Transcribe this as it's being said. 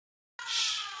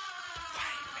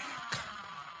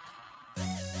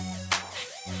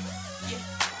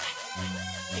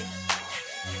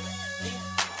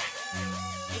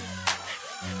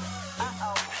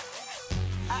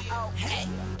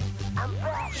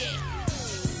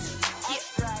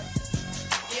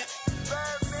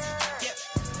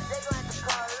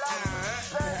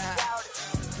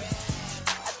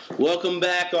Welcome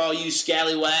back, all you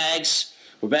scallywags.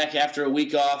 We're back after a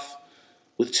week off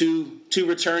with two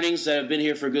returnings that have been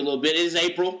here for a good little bit. It is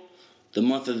April, the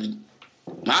month of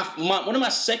one of my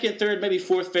second, third, maybe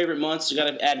fourth favorite months. I got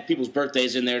to add people's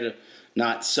birthdays in there to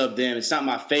not sub them. It's not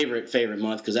my favorite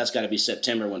month because that's got to be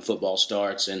September when football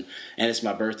starts and it's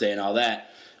my birthday and all that.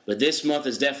 But this month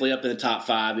is definitely up in the top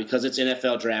 5 because it's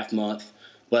NFL draft month.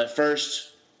 But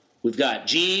first, we've got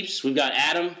Jeebs, we've got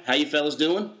Adam. How you fellas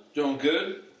doing? Doing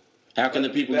good. How can the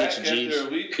people get you, Jeebs? After a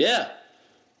week. Yeah.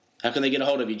 How can they get a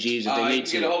hold of you, Jeebs, if they need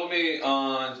to? You can get a hold of me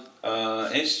on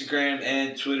Instagram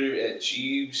and Twitter at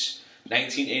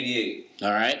Jeebs1988.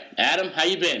 All right. Adam, how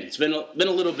you been? It's been a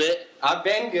little bit. I've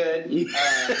been good.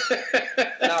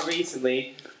 Not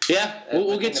recently. Yeah,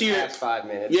 we'll get to your past 5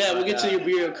 minutes. Yeah, we'll get to your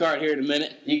beer cart here in a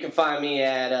minute. You can find me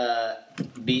at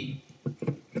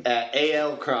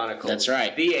AL Chronicles. That's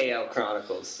right. The AL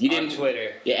Chronicles. On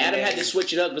Twitter. Yeah, Adam had to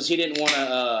switch it up because he didn't want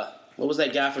to. What was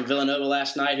that guy from Villanova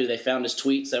last night who they found his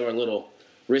tweets that were a little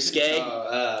risque?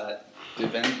 Da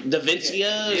Vinci,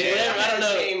 whatever. I don't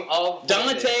know.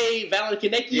 Dante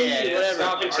Valentinecki, whatever.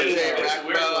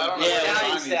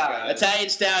 Italian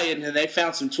Stallion, and they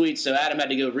found some tweets, so Adam had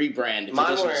to go rebrand.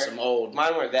 Mine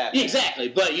weren't that bad. Exactly,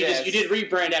 but you did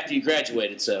rebrand after you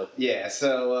graduated, so. Yeah,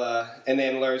 so, and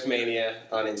then Lurs Mania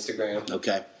on Instagram.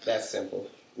 Okay. That's simple.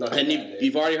 And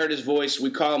you've already heard his voice. We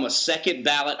call him a second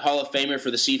ballot Hall of Famer for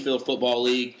the Seafield Football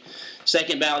League.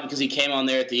 Second ballot because he came on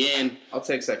there at the end. I'll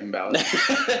take second ballot.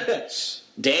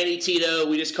 Danny Tito,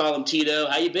 we just call him Tito.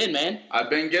 How you been, man? I've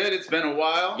been good. It's been a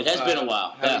while. It has been a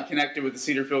while. Haven't connected with the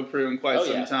Cedarfield crew in quite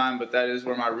some time, but that is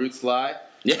where my roots lie.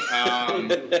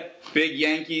 Big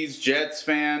Yankees, Jets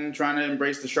fan, trying to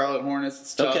embrace the Charlotte Hornets.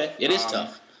 It's tough. Okay, it is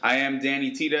tough. I am Danny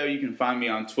Tito. You can find me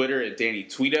on Twitter at Danny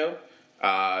Tweeto.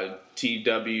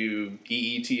 TWEETO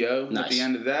at the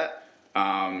end of that.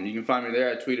 You can find me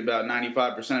there. I tweet about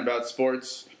 95% about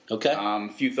sports. Okay. A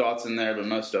few thoughts in there, but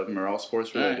most of them are all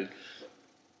sports related.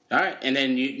 All right. And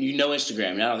then you know Instagram.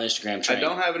 You're not on the Instagram train. I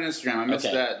don't have an Instagram. I missed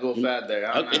that little fad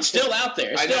there. It's still out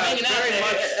there. It's still hanging out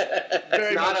there.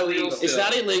 It's not illegal. It's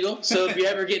not illegal. So if you're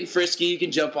ever getting frisky, you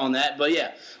can jump on that. But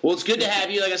yeah. Well, it's good to have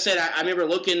you. Like I said, I remember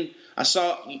looking. I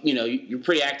saw, you're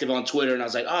pretty active on Twitter, and I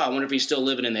was like, I wonder if he's still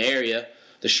living in the area,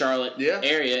 the Charlotte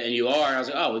area, and you are. And I was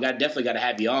like, we definitely got to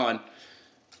have you on.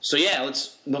 So yeah,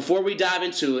 before we dive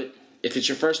into it, if it's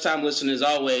your first time listening, as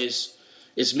always,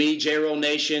 it's me, J-Roll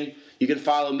Nation. You can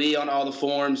follow me on all the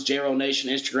forums, J-Roll Nation,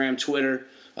 Instagram, Twitter,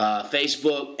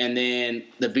 Facebook, and then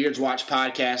the Beards Watch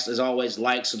podcast. As always,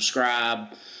 like,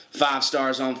 subscribe, 5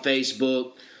 stars on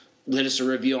Facebook. Hit us a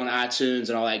review on iTunes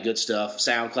and all that good stuff.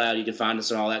 SoundCloud, you can find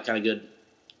us on all that kind of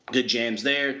good jams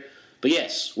there. But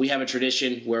yes, we have a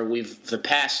tradition where for the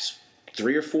past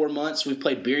 3 or 4 months, we've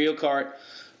played Mario Kart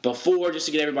before, just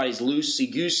to get everybody's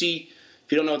loosey-goosey.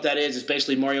 If you don't know what that is, it's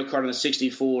basically Mario Kart on the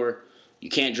 64.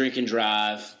 You can't drink and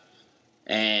drive.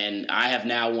 And I have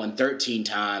now won 13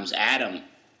 times. Adam,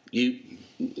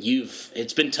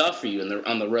 it's been tough for you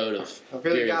on the road of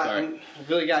Mario Kart. I've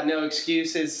really got no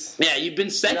excuses. Yeah, you've been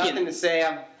second. Nothing to say.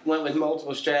 I went with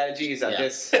multiple strategies. I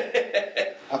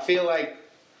feel like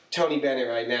Tony Bennett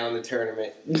right now in the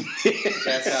tournament.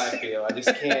 That's how I feel. I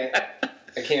just can't.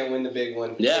 I can't win the big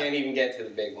one. Yeah. I can't even get to the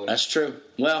big one. That's true.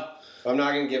 Well, I'm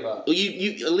not going to give up.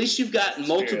 You at least you've got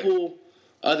multiple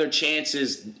other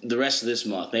chances the rest of this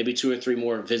month. Maybe 2 or 3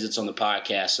 more visits on the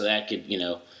podcast, so that could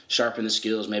sharpen the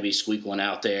skills. Maybe squeak one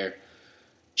out there.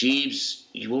 Jeebs,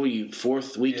 what were you,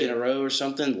 4th week in a row or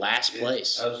something? Last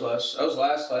place. I was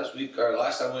last week or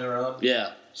last time we were on.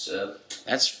 Yeah. So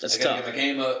that's I tough. Get my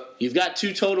game up. You've got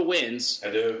 2 total wins. I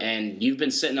do. And you've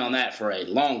been sitting on that for a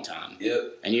long time.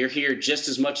 Yep. And you're here just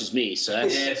as much as me, so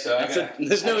that's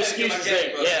there's no excuses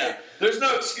there. Yeah. There's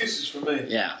no excuses for me.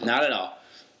 Yeah, not at all.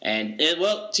 And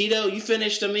Tito, you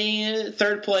finished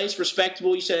 3rd place,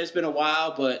 respectable. You said it's been a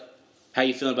while, but how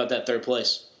you feeling about that 3rd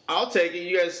place? I'll take it.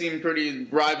 You guys seem pretty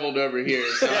rivaled over here,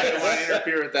 so I don't want to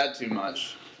interfere with that too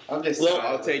much. I'll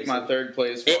take my 3rd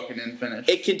place walking in finish.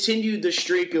 It continued the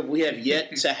streak of we have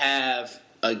yet to have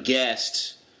a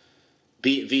guest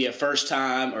be via first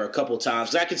time or a couple times.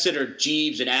 Because I consider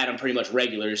Jeebs and Adam pretty much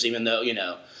regulars, even though,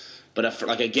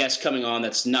 but a guest coming on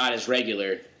that's not as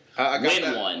regular. I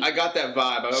got that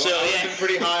vibe. I was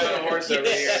pretty high on a horse over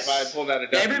here if I pulled out a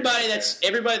W.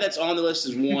 Everybody that's on the list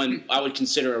is one I would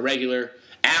consider a regular.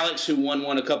 Alex, who won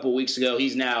one a couple weeks ago,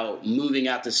 he's now moving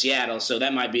out to Seattle, so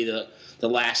that might be the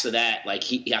last of that. I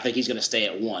think he's going to stay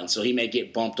at 1, so he may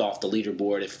get bumped off the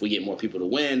leaderboard if we get more people to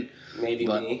win. Maybe.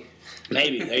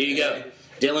 Maybe. There you go.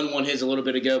 Dylan won his a little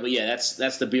bit ago, but yeah, that's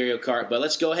the Mario Kart. But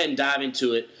let's go ahead and dive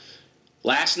into it.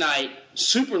 last night,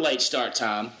 super late start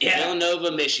time. Yeah.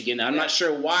 Villanova, Michigan. I'm not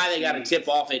sure why they got a tip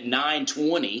off at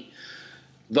 9:20,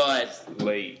 but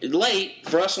late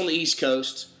for us on the East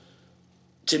Coast.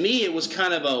 To me, it was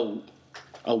kind of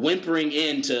a whimpering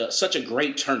end to such a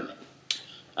great tournament.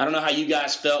 I don't know how you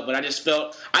guys felt, but I just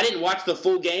felt I didn't watch the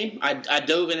full game. I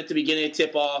dove in at the beginning of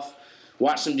tip off,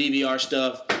 watched some DVR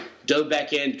stuff, dove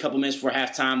back in a couple minutes before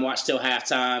halftime, watched till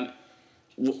halftime.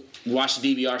 Watched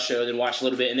the DVR show, then watched a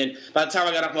little bit, and then by the time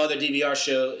I got off my other DVR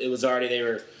show, it was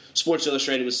already Sports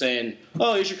Illustrated was saying,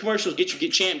 "Oh, here's your commercials. Get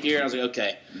champ gear." And I was like,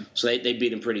 "Okay." So they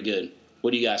beat him pretty good.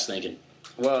 What are you guys thinking?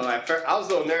 Well, at first, I was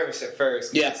a little nervous at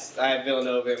first. Yes, I had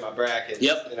Villanova in my bracket.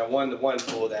 Yep. And I won the one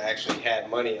pool that actually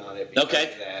had money on it because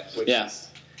of that, which is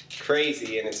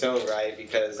crazy in its own right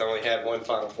because I only had one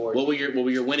Final Four. What were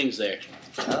your winnings there?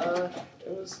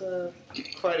 It was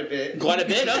quite a bit. Quite a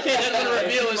bit? Okay, that's going to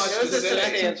reveal it was a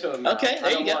substantial amount. Okay,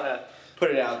 there you go. I don't want to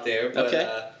put it out there, but...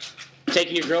 Okay.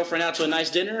 Taking your girlfriend out to a nice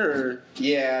dinner, or?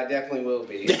 Yeah, definitely will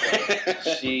be.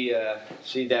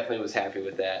 She definitely was happy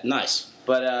with that. Nice.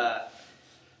 But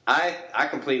I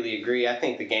completely agree. I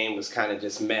think the game was kind of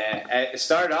just meh. It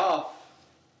started off,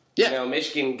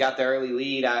 Michigan got the early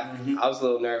lead. I was a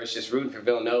little nervous just rooting for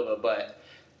Villanova, but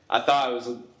I thought it was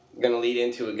going to lead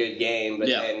into a good game, but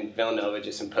then Villanova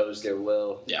just imposed their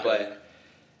will. Yeah. But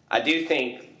I do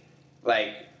think,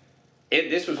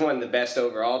 this was one of the best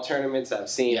overall tournaments I've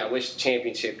seen. I wish the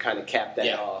championship kind of capped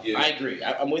that off. Yeah. I agree.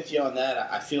 I'm with you on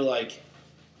that. I feel like,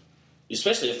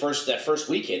 especially that first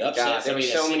weekend, upsets. There were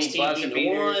so many buzzer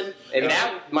beaters. And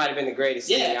that might have been the greatest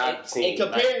thing I've seen.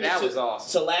 And compared that was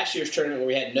awesome. to last year's tournament where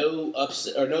we had no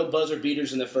upset or no buzzer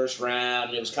beaters in the first round,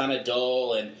 and it was kind of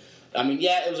dull. And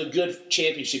it was a good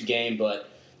championship game, but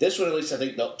this one, at least, I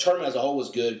think the tournament as a whole was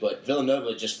good, but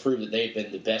Villanova just proved that they've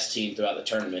been the best team throughout the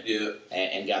tournament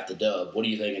and got the dub. What are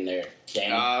you thinking there,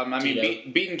 Danny?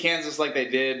 Beating Kansas like they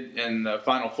did in the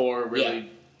Final Four, really,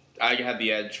 I had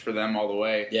the edge for them all the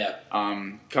way. Yeah.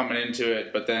 Coming into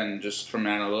it, but then just from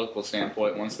an analytical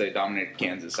standpoint, once they dominated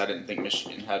Kansas, I didn't think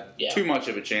Michigan had too much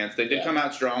of a chance. They did come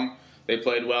out strong. They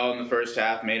played well in the first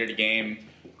half, made it a game.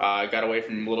 Got away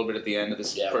from a little bit at the end of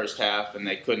the first half, and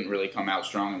they couldn't really come out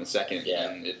strong in the second,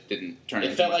 and it didn't turn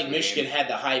into It felt like Michigan had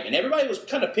the hype, and everybody was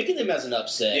kind of picking them as an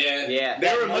upset. Yeah.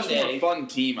 They were a much more fun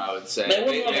team, I would say.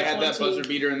 They had that buzzer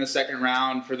beater in the second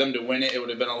round. For them to win it, it would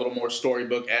have been a little more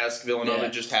storybook-esque. Villanova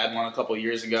just had one a couple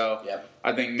years ago. Yeah.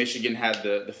 I think Michigan had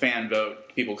the fan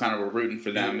vote. People kind of were rooting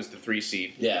for them as the 3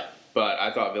 seed. Yeah. But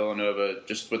I thought Villanova,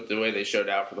 just with the way they showed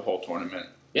out for the whole tournament.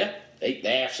 Yeah.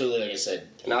 They absolutely, like I said.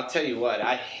 And I'll tell you what,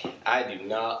 I do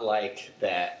not like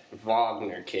that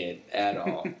Wagner kid at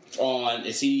all.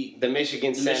 Is he the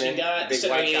Michigan center? Michigan guy?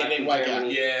 Big white guy.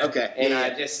 Yeah. Okay. And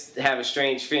I just have a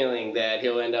strange feeling that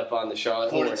he'll end up on the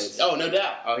Charlotte Hornets. Oh, no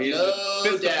doubt. Oh, he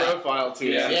fits the profile too.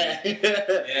 Yeah.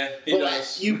 He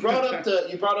does. You brought up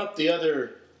the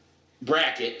other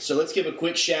bracket, so let's give a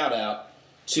quick shout out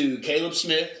to Caleb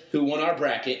Smith, who won our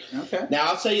bracket. Okay. Now,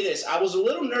 I'll tell you this. I was a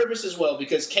little nervous as well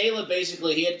because Caleb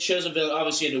basically, he had chosen,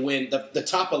 obviously had to win. The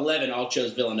top 11 all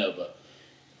chose Villanova.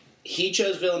 He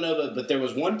chose Villanova, but there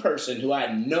was one person who I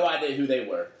had no idea who they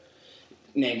were,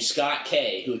 named Scott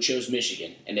K., who chose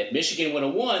Michigan. And if Michigan would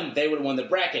have won, they would have won the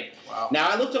bracket. Wow. Now,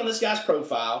 I looked on this guy's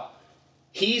profile.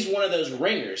 He's one of those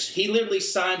ringers. He literally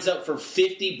signs up for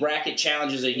 50 bracket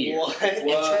challenges a year. What? In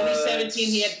 2017,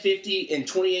 he had 50. In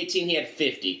 2018, he had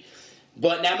 50.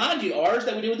 But now, mind you, ours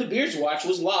that we did with the Beards Watch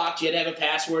was locked. You had to have a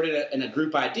password and a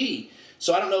group ID.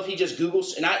 So I don't know if he just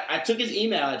Googles. And I took his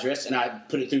email address and I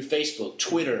put it through Facebook,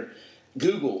 Twitter,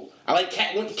 Google. I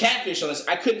went catfish on this.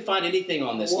 I couldn't find anything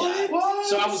on this guy. What?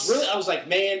 So I was like,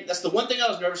 man, that's the one thing I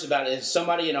was nervous about is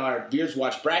somebody in our Beards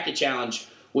Watch bracket challenge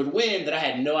would win that I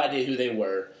had no idea who they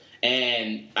were.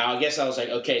 And I guess I was like,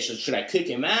 okay, so should I kick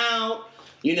him out?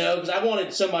 Because I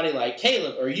wanted somebody like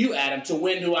Caleb or you, Adam, to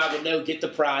win who I would know, get the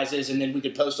prizes, and then we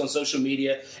could post on social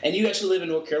media. And you actually live in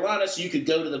North Carolina, so you could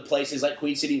go to the places like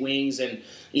Queen City Wings and,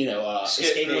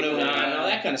 Escape109 and all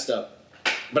that kind of stuff.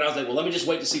 But I was like, well, let me just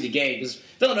wait to see the game. Because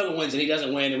Villanova wins and he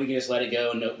doesn't win, and we can just let it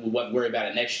go and we won't worry about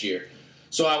it next year.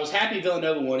 So I was happy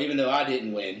Villanova won, even though I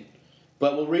didn't win.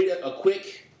 But we'll read a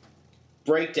quick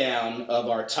breakdown of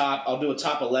our top. I'll do a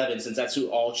top 11 since that's who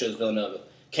all chose Villanova.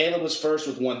 Caleb was first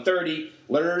with 130.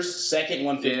 Lurs second,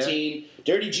 115. Yeah.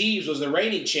 Dirty Jeebs was the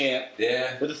reigning champ.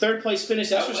 Yeah. With a third place finish.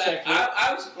 That's respectable.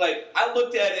 I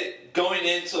looked at it going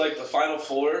into the Final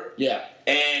Four. Yeah.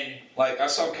 And I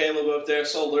saw Caleb up there,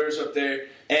 saw Lurs up there,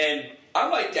 and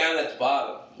I'm down at the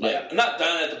bottom. I'm not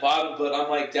down at the bottom, but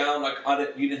I'm down on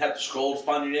it. You didn't have to scroll to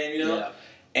find your name, Yeah.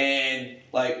 And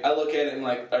I look at it and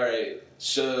all right.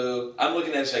 So I'm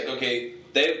looking at it, it's okay,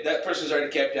 that person's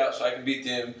already capped out, so I can beat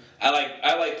them. I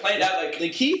like planned out like the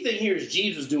key thing here is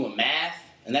Jeebs was doing math,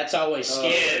 and that's always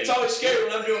scary. Yeah, it's always scary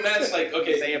when I'm doing math. It's like,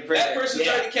 okay, that person's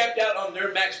already capped out on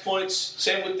their max points.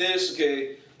 Same with this.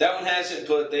 Okay, that one hasn't,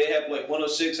 but they have like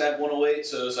 106. I have 108,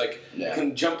 so it's like I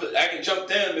can jump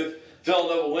them if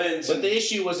Villanova wins. But the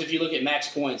issue was if you look at max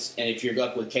points, and if you're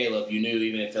up with Caleb, you knew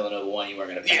even if Villanova won, you weren't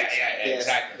going to pass. Yeah,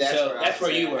 exactly. That's where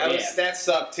you were. That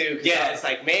sucked too. Yeah, it's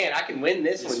like, man, I can win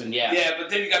this one. Yeah, but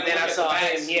then you got. And then I saw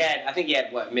him. I think he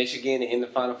had Michigan in the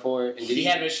Final Four. And he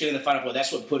had Michigan in the Final Four.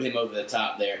 That's what put him over the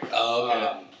top there. Oh,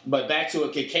 okay. But back to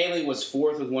it. Kaylee was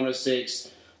 4th with 106.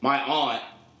 My aunt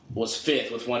was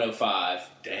 5th with 105.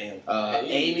 Damn.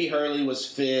 Amy Hurley was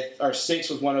 6th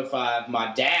with 105.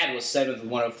 My dad was 7th with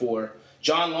 104.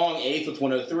 John Long, 8th with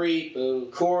 103. Ooh.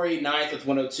 Corey, 9th with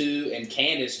 102. And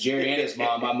Candace, Jerry Anna's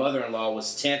mom, my mother-in-law, was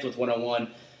 10th with 101.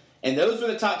 And those were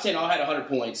the top 10, all had 100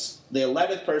 points. The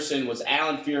 11th person was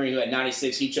Alan Fearing, who had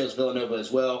 96. He chose Villanova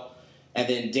as well. And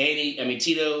then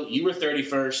Tito, you were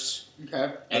 31st.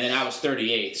 Okay. And then I was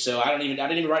 38th. So I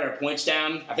didn't even write our points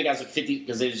down. I think I was like 50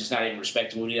 because they was just not even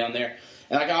respecting me down there.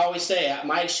 And like I always say,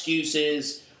 my excuse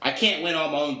is I can't win all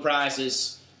my own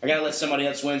prizes. I got to let somebody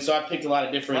else win. So I picked a lot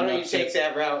of different. Why don't you take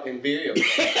that route in video?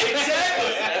 Exactly.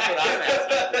 That's what I'm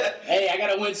asking. Hey, I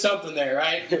got to win something there,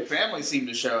 right? Your family seemed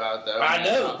to show out, though. I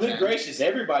know. Good gracious.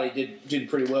 Everybody did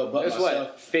pretty well. But There's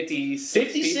myself.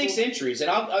 56 entries.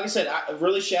 And like I said, I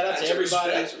really shout out to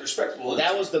everybody. That's respectable.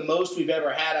 That was the most we've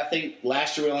ever had. I think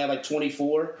last year we only had like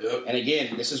 24. Yep. And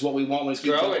again, this is what we want when it's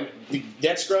growing.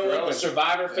 That's growing. The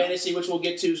Survivor Fantasy, which we'll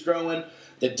get to, is growing.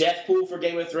 The death pool for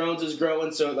Game of Thrones is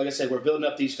growing. So, like I said, we're building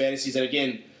up these fantasies. And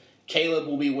again, Caleb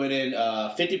will be winning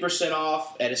 50%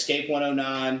 off at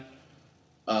Escape109,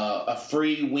 a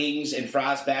free wings and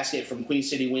fries basket from Queen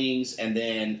City Wings, and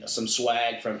then some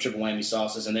swag from Triple Whammy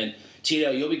Sauces. And then,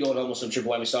 Tito, you'll be going home with some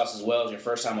Triple Whammy Sauces as well. It's your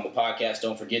first time on the podcast.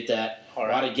 Don't forget that. A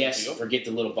lot of guests forget the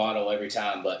little bottle every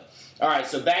time. But all right,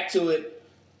 so back to it.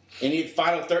 Any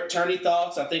final tourney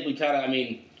thoughts? I think we kind of,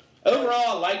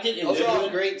 overall, I liked it. Overall,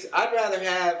 great. I'd rather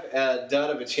have a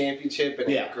dud of a championship and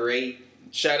a great.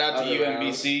 Shout out to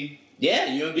UMBC. Yeah,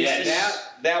 UMBC. Yes.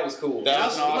 That was cool. That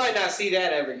was awesome. You might not see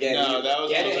that ever again. No, that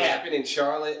was awesome. It happened in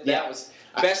Charlotte. That was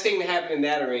best thing to happen in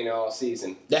that arena all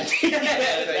season. Second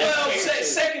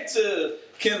to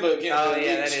Kimba again. Oh,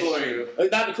 yeah, that is true.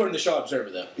 Not according to the Shaw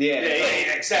Observer, though. Yeah,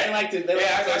 exactly.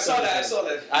 I saw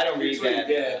that. I don't read that.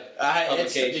 Yeah.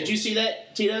 Did you see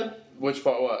that, Tito? Which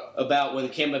part? What? About when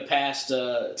Kimba passed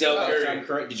Del Curry.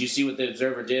 Correct. Did you see what the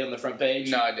Observer did on the front page?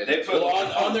 No, I didn't.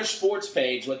 On their sports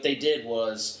page, what they did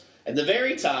was at the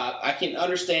very top. I can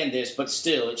understand this, but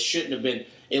still, it shouldn't have been.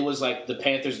 It was like the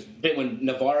Panthers when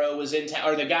Navarro was in town,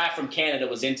 or the guy from Canada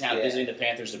was in town visiting the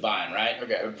Panthers to buy him, right?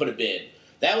 Okay. Or put a bid.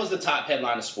 That was the top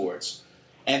headline of sports,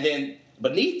 and then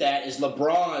beneath that is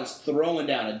LeBron's throwing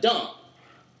down a dunk.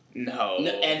 No.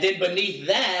 And then beneath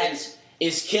that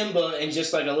is Kimba in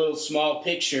just like a little small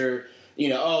picture,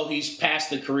 he's past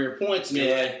the career points. And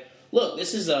you're like, look,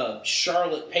 this is a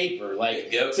Charlotte paper. Like,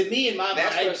 to me, in my mind,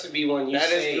 that's supposed to be one you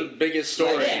say. That is the biggest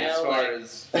story as far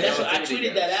as. And that's what I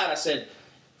tweeted that out. I said,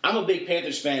 I'm a big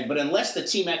Panthers fan, but unless the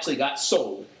team actually got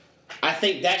sold, I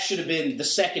think that should have been the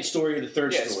second story or the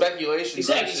third story. Speculation.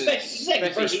 Exactly.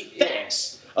 Versus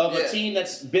facts of a team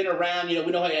that's been around. We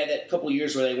know how they had that couple of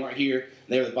years where they weren't here and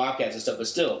they were the Bobcats and stuff, but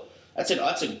still. That's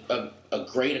a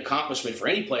great accomplishment for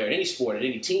any player, in any sport, at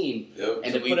any team. Yep.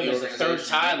 And to put them as the third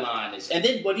tie line. And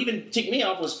then what even ticked me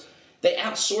off was they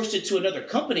outsourced it to another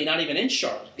company, not even in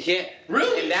Charlotte. Yeah.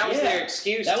 Really? And that was their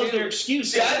excuse, That was their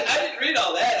excuse. See, I didn't read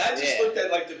all that. I just looked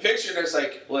at, the picture, and it's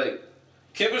like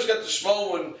Kimber's got the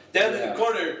small one down in the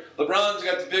corner. LeBron's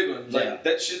got the big one.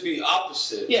 That should be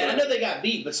opposite. Yeah, I know they got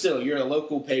beat, but still, you're a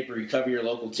local paper. You cover your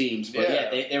local teams. But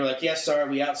they were like, sorry,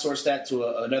 we outsourced that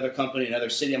to another company, another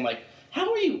city. I'm like, how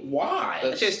are you? Why?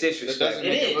 It's just disrespectful.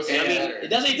 It is. It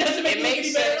doesn't make it look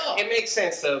any better at all. It makes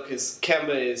sense, though, because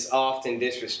Kemba is often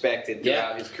disrespected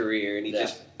throughout his career, and he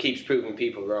just keeps proving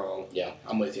people wrong. Yeah,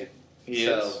 I'm with you. He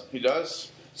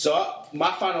does. So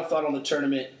my final thought on the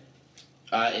tournament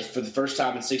is for the first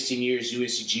time in 16 years,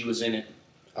 UNCG was in it.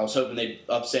 I was hoping they'd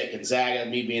upset Gonzaga,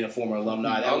 me being a former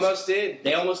alumni. They almost did.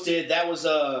 That was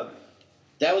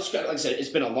like I said, it's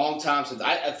been a long time since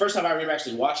the first time I remember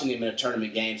actually watching them in a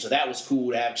tournament game. So that was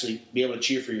cool to actually be able to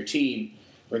cheer for your team,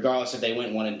 regardless if they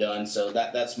went one and done. So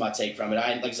that's my take from it.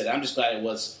 Like I said, I'm just glad it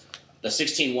was the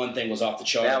 16-1 thing was off the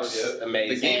charts. That was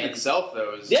amazing. The game itself,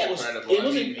 though, is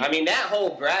incredible. That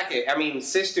whole bracket.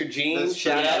 Sister Jean.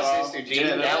 Shout out Sister Jean.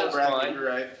 Yeah, that was fun.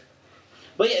 Right.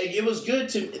 But yeah, it was good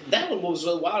to. That one was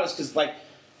really wild, because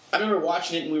I remember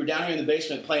watching it, and we were down here in the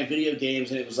basement playing video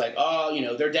games, and it was like,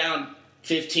 they're down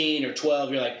 15 or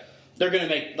 12. You're like, they're going to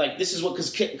make, like, this is what,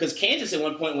 because Kansas at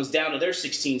one point was down to their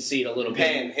 16 seed a little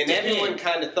bit. And everyone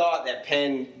kind of thought that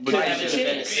Penn could have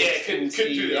been a 16 seed.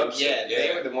 do the upset. Yeah,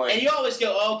 they were the ones. And you always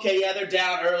go, okay, yeah, they're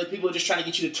down early. People are just trying to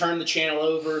get you to turn the channel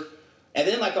over. And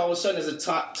then, like, all of a sudden, as the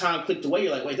time clicked away,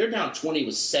 you're like, wait, they're down 20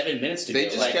 with 7 minutes to go. They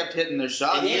just kept hitting their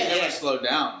shots. They never yeah. slowed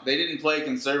down. They didn't play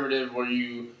conservative where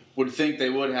you would think they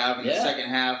would have in the second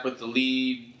half with the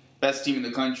lead. Best team in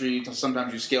the country.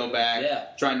 Sometimes you scale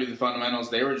back, try and do the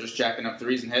fundamentals. They were just jacking up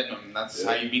threes and hitting them. That's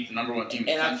how you beat the number one team in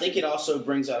the country. And I think it also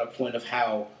brings out a point of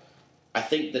how I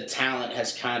think the talent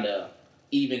has kind of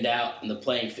evened out in the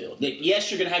playing field.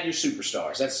 Yes, you're going to have your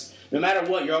superstars. That's no matter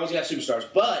what, you're always going to have superstars.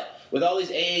 But with all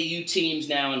these AAU teams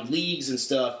now and leagues and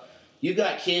stuff, you've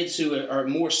got kids who are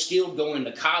more skilled going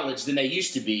to college than they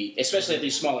used to be, especially at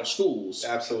these smaller schools.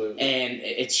 Absolutely. And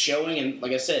it's showing, and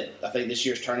like I said, I think this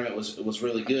year's tournament was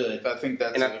really good. I think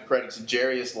that's a credit to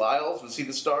Jarius Lyles. Was he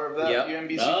the star of that UMBC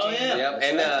team? Yeah.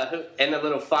 Yep. And the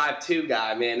little 5'2"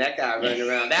 guy, man, that guy running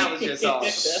around, that was just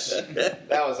awesome. That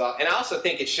was awesome. And I also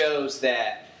think it shows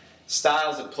that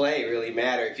styles of play really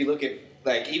matter. If you look at,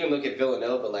 even look at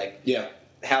Villanova,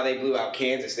 how they blew out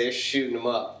Kansas. They're shooting them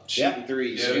up, shooting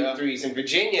threes. And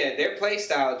Virginia, their play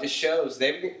style just shows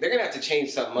they're going to have to change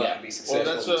something up to be successful.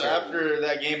 Well, that's after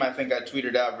that game, I think I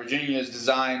tweeted out, Virginia is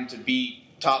designed to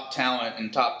beat top talent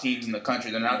and top teams in the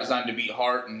country. They're not designed to beat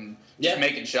Hart and just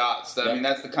making shots. I mean,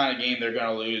 that's the kind of game they're going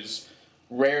to lose.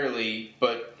 Rarely,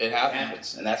 but it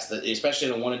happens. And that's especially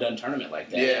in a one-and-done tournament like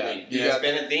that. Yeah, I mean, it's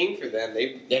been a theme for them.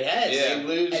 It has. They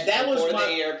lose and that before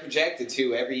they are projected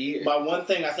to every year. My one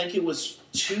thing, I think it was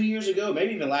 2 years ago,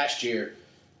 maybe even last year,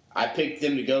 I picked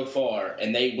them to go far,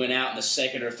 and they went out in the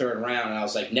second or third round, and I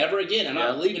was like, never again. I'm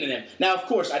not believing in them. Now, of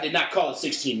course, I did not call it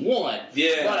 16-1,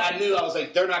 but I knew I was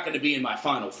like, they're not going to be in my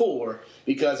Final Four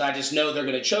because I just know they're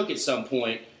going to choke at some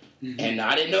point. Mm-hmm. And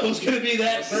I didn't know it was going to be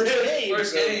that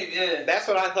first game. Yeah. That's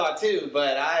what I thought too,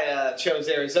 but I chose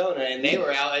Arizona, and they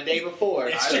were out a day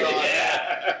before.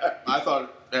 I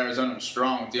thought Arizona was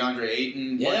strong with DeAndre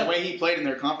Ayton. The way he played in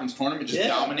their conference tournament just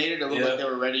dominated. It looked like they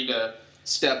were ready to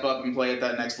step up and play at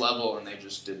that next level, and they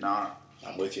just did not.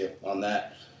 I'm with you on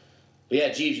that. But yeah,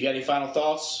 Jeebs, you got any final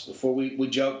thoughts before we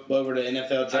jump over to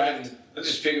NFL draft? Let's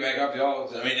just piggyback off y'all.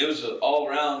 I mean, it was an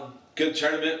all-around good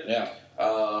tournament. Yeah.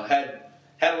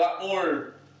 Had a lot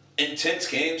more intense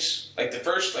games. I think the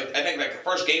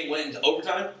first game went into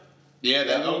overtime. Yeah,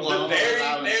 the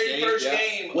very first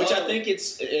game. Which I think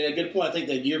it's a good point. I think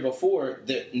the year before,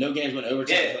 no games went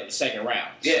overtime until the second round.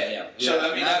 So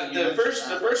I mean, the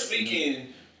first weekend,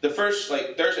 the first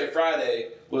Thursday, Friday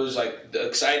was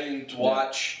exciting to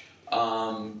watch.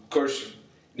 Of course,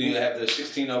 you have the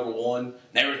 16-1.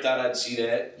 Never thought I'd see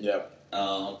that. Yeah.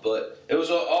 But it was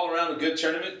all around a good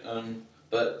tournament.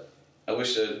 But I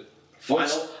wish the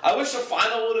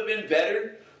final would have been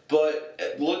better. But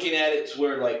looking at it to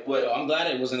where I'm glad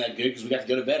it wasn't that good because we got to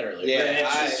go to bed early. Yeah,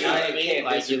 I can't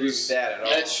disagree with that at all.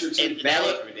 That's true too. That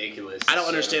was ridiculous. I don't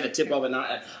understand the tip off at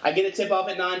 9. I get a tip off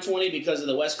at 9:20 because of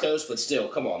the West Coast, but still,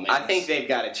 come on, man. I think they've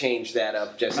got to change that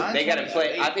up. They got to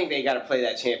play. I think they got to play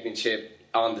that championship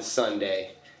on the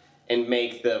Sunday and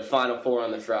make the Final Four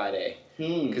on the Friday.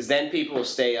 Because then people will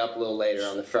stay up a little later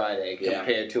on the Friday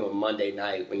compared to a Monday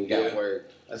night when you got work.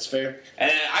 That's fair.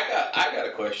 And I got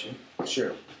a question.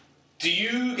 Sure. Do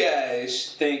you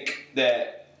guys think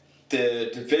that the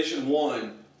Division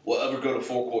I will ever go to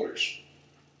 4 quarters?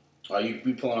 Are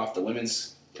you pulling off the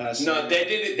women's kind of? No, they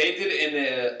did it. They did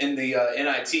it in the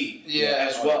NIT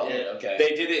as well. Okay.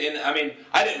 They did it in. I mean,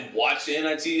 I didn't watch the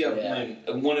NIT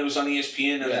when it was on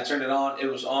ESPN and I turned it on. It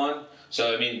was on.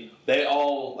 So I mean, they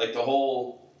all the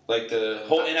whole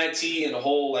NIT and the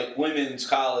whole women's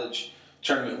college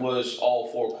tournament was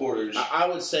all 4 quarters. I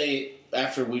would say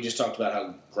after we just talked about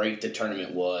how great the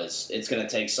tournament was, it's going to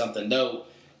take something though.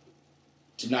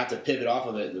 Not to pivot off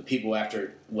of it, the people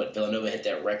after Villanova hit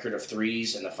that record of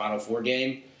threes in the Final Four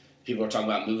game, people are talking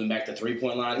about moving back to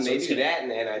 3-point line. And they do that in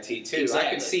the NIT too. Exactly.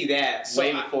 I could see that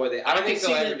way before that. I don't think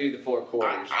they'll ever do the 4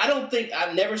 quarters. I don't think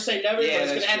I'd never say never, but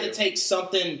it's going to have to take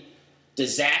something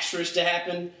disastrous to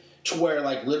happen to where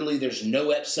literally there's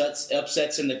no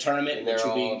upsets in the tournament. And they're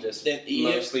all just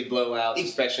mostly blowouts,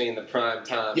 especially in the prime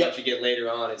time. Once you get later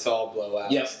on, it's all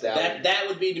blowouts. Yep. That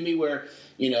would be to me where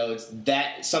it's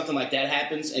that something like that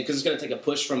happens, because it's going to take a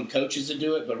push from coaches to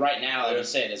do it. But right now, like I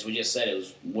said, as we just said, it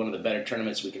was one of the better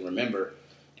tournaments we can remember,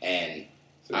 and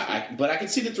But I can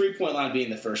see the 3-point line being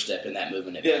the first step in that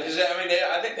movement. Yeah, because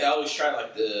I think they always try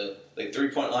like the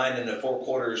 3-point line in the 4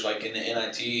 quarters, like in the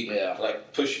NIT, to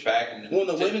like push it back. And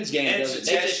the women's game they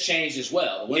just changed as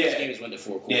well. The women's game has went to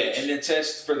 4 quarters. Yeah, and then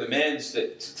test for the men's to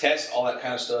test all that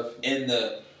kind of stuff in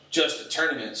the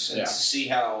tournaments and to see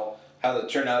how the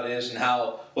turnout is and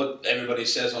what everybody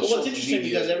says on social media. Well, it's interesting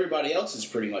because everybody else is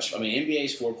pretty much.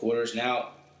 NBA's 4 quarters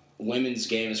now. Women's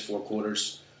game is 4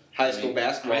 quarters. High school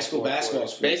basketball is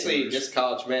 4 basically quarters. Just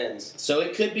college men's. So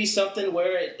it could be something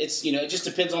where it's it just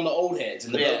depends on the old heads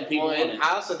and the people in it.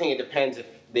 I also think it depends if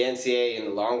the NCAA and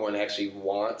the Longhorn actually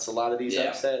wants a lot of these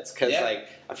upsets because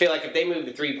I feel like if they move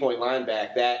the 3-point line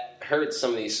back, that hurts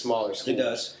some of these smaller schools. It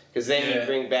does because then you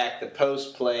bring back the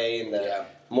post play and the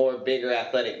more bigger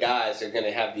athletic guys are going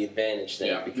to have the advantage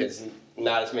then because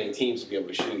not as many teams will be able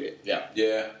to shoot it.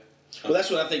 Yeah. Well, that's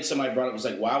what I think somebody brought up was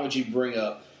like, why would you bring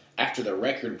up? After the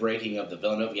record breaking of the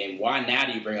Villanova game, why now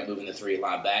do you bring up moving the 3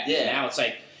 line back? Yeah. Now it's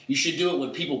like you should do it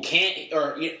when people can't,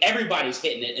 or everybody's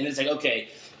hitting it, and it's like okay,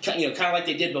 kind of like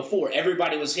they did before.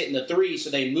 Everybody was hitting the 3,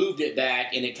 so they moved it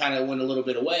back, and it kind of went a little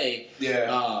bit away.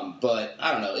 Yeah. But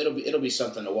I don't know. It'll be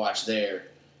something to watch there.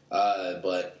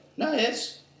 But no,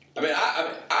 it's.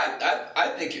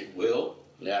 I think it will.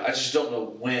 Yeah. I just don't know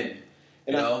when.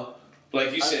 You know,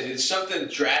 like you said, it's something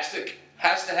drastic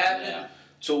has to happen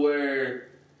to where.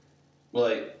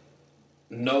 Like,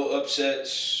 no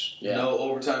upsets, no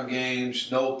overtime games,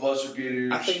 no buzzer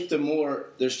beaters. I think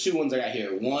there's 2 ones I got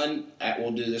here. One,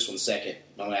 we'll do this one second.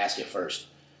 I'm going to ask it first.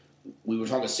 We were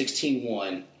talking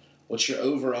 16-1. What's your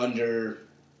over-under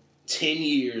 10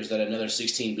 years that another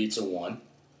 16 beats a 1?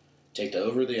 Take the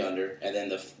over or the under. And then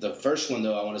the first one,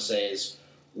 though, I want to say is,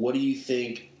 what do you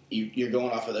think, you're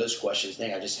going off of those questions.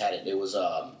 Dang, I just had it. It was,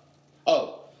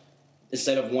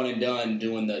 instead of 1 and done,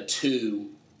 doing the 2.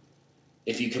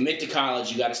 If you commit to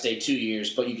college, you got to stay 2 years,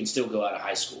 but you can still go out of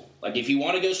high school. Like, if you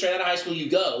want to go straight out of high school, you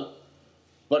go.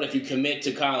 But if you commit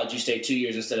to college, you stay 2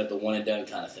 years instead of the 1 and done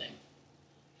kind of thing.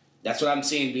 That's what I'm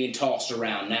seeing being tossed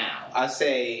around now. I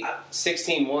say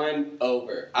 16-1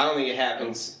 over. I don't think it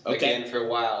happens again for a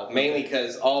while. Mainly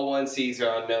because all 1 seeds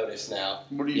are on notice now.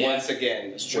 Once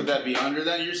again. Would that be under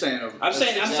then? You're saying over. I'm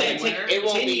saying it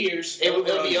won't 10 years. It will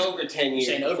be over 10 years.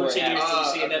 Saying over 10 years to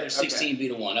see another 16 beat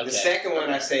a 1. Okay. The second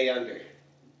one I say under.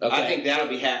 Okay. I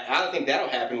think that'll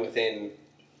happen within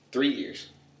 3 years.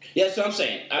 Yeah, that's what I'm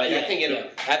saying. I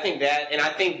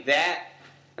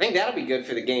think that'll be good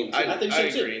for the game too. I think so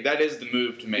agree. Too. That is the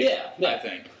move to make. Yeah. I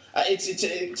think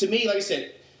it's to me, like I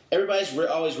said, everybody's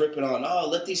always ripping on. Oh,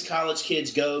 let these college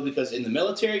kids go because in the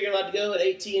military you're allowed to go at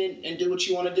 18 and do what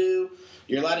you want to do.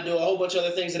 You're allowed to do a whole bunch of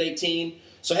other things at 18.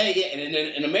 So, hey, and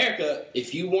in America,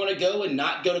 if you want to go and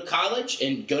not go to college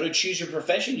and go to choose your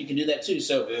profession, you can do that too.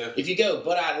 So, if you go,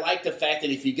 but I like the fact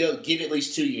that if you go, give at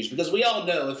least 2 years. Because we all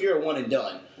know if you're a 1 and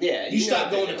done, you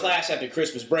stop going to class after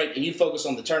Christmas break and you focus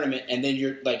on the tournament and then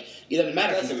you're like, it doesn't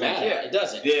matter. It doesn't matter. Yeah, it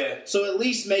doesn't. Yeah. So, at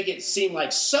least make it seem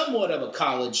like somewhat of a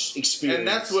college experience. And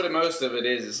that's what most of it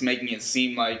is making it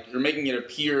seem like, or making it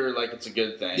appear like it's a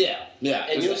good thing. Yeah.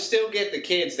 And you'll still get the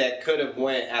kids that could have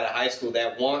went out of high school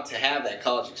that want to have that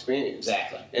college experience.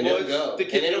 Exactly. And they'll go. And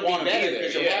it'll be better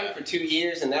because you'll have it for 2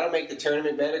 years, and that'll make the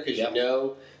tournament better because you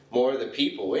know more of the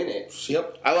people in it.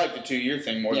 Yep. I like the 2-year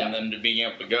thing more than them being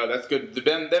able to go. That's good.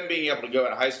 Them being able to go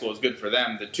out of high school is good for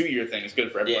them. The 2-year thing is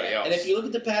good for everybody else. And if you look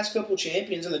at the past couple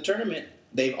champions in the tournament,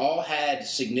 they've all had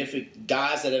significant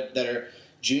guys that are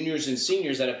juniors and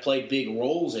seniors that have played big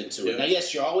roles into it. Now,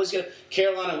 yes, you're always going to –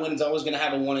 Carolina Women's always going to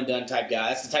have a one-and-done type guy.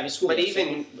 That's the type of school. But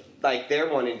even – like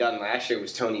their one and done last year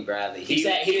was Tony Bradley. He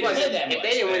didn't play that much. If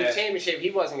they didn't win the championship, he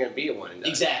wasn't going to be a one and done.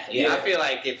 Exactly. I feel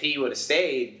like if he would have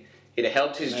stayed, it'd have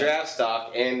helped his draft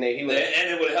stock, and he would. And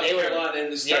it would have helped Carolina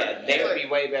in the start. They would be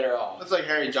way better off. That's like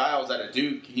Harry Giles at a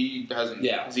Duke. He hasn't.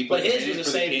 Yeah. Has he played but his was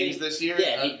the same thing this year?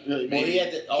 Yeah. He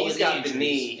had he's got the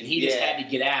knee, and he just had to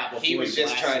get out. He was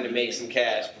just trying to make some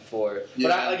cash before. But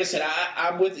like I said,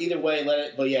 I'm with either way.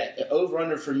 But over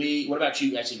under for me. What about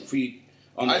you? Actually, for you.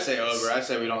 I say over. I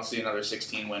say we don't see another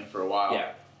 16 win for a while.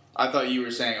 Yeah. I thought you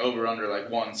were saying over under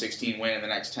like 16 win in the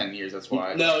next 10 years. That's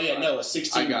why. A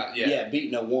 16.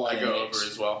 Beating a 1. I go over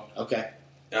as well. Okay.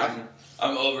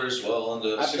 I'm over as well on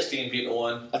the 16 beating a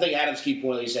 1. I think Adam's key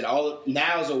point. He said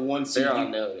now is a 1 seed. They're on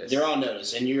notice. They're on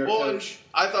notice, and you're a coach.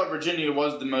 I thought Virginia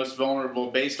was the most vulnerable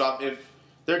based off if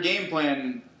their game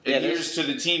plan adheres to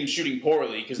the team shooting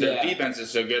poorly because their defense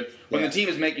is so good. When the team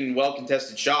is making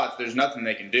well-contested shots, there's nothing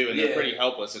they can do, and they're pretty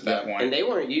helpless at that point. And they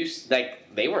weren't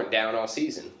they weren't down all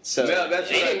season, so they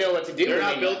didn't know what to do. They're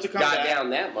not built to come got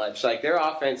down that much. Like their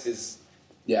offense is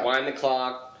wind the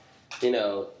clock,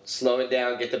 slow it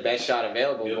down, get the best shot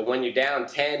available. Yep. But when you're down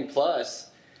 10 plus,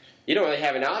 you don't really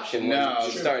have an option when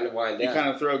you're starting to wind down. You kind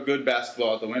of throw good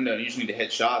basketball out the window. You just need to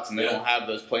hit shots, and they don't have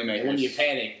those playmakers. And when you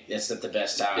panic, that's not the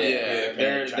best time. Yeah,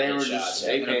 they were just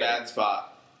in a bad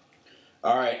spot.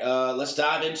 All right, let's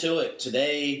dive into it.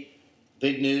 Today,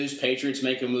 big news, Patriots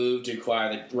make a move to acquire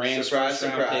the Rams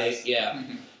first-round pick. Yeah.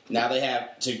 Now they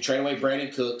have to trade away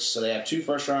Brandon Cooks, so they have 2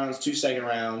 first rounds, 2 second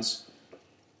rounds.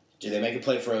 Do they make a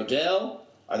play for Odell?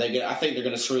 I think they're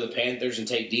going to screw the Panthers and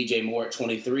take DJ Moore at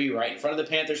 23 right in front of the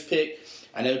Panthers pick.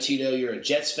 I know, Tito, you're a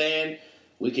Jets fan.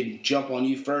 We can jump on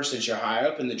you first since you're higher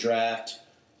up in the draft.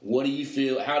 What do you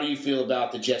feel? How do you feel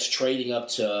about the Jets trading up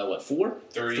to, 4?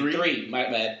 3. My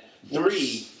bad.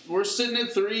 3. We're sitting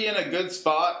at 3 in a good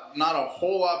spot. Not a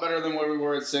whole lot better than where we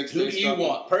were at 6. Who do you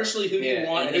want? Personally, who do you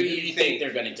want, and who do you think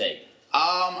they're going to take?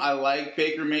 I like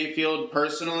Baker Mayfield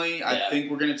personally. Yeah. I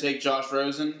think we're going to take Josh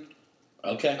Rosen.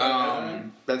 Okay.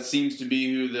 That seems to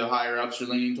be who the higher-ups are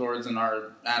leaning towards and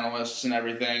our analysts and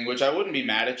everything, which I wouldn't be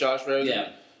mad at Josh Rosen.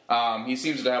 Yeah. He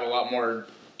seems to have a lot more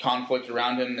conflict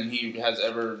around him than he has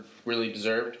ever really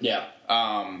deserved. Yeah.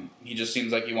 He just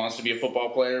seems like he wants to be a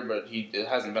football player, but he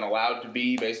hasn't been allowed to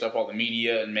be based off all the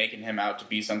media and making him out to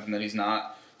be something that he's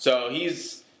not. So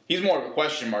he's more of a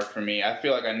question mark for me. I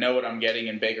feel like I know what I'm getting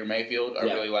in Baker Mayfield. I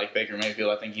really like Baker Mayfield.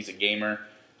 I think he's a gamer.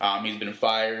 He's been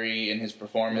fiery in his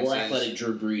performances. More athletic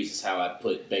Drew Brees is how I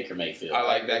put Baker Mayfield. I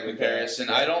like that comparison.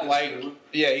 I don't like...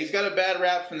 Yeah, he's got a bad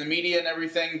rap from the media and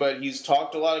everything, but he's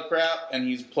talked a lot of crap, and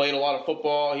he's played a lot of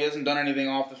football. He hasn't done anything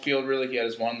off the field, really. He had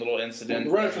his one little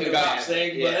incident. Running from the cops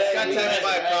thing. Got tackled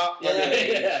by a cop.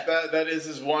 That is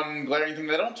his one glaring thing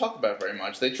they don't talk about very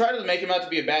much. They try to make him out to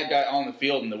be a bad guy on the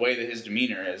field in the way that his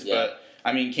demeanor is, but...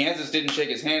 I mean, Kansas didn't shake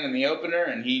his hand in the opener,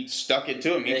 and he stuck it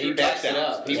to him. He backs it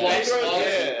up.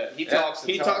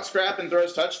 He talks crap and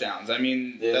throws touchdowns. I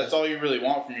mean, that's all you really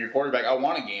want from your quarterback. I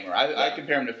want a gamer. I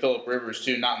compare him to Phillip Rivers,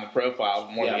 too, not in the profile,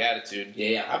 but more the attitude.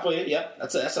 Yeah. I play it, yeah.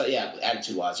 That's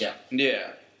attitude-wise, yeah.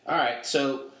 Yeah. All right,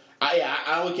 so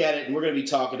I look at it, and we're going to be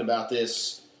talking about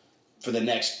this for the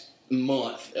next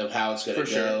month of how it's going to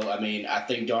go. Sure. I mean, I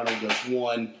think Darnold goes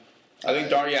 1. I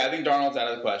think Darnold's out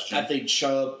of the question. I think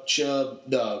Chubb from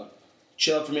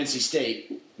NC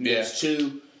State goes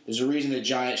 2. There's a reason the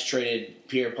Giants traded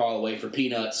Pierre-Paul away for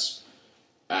peanuts.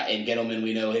 And Gettleman,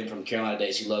 we know him from Carolina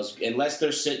days. He loves, unless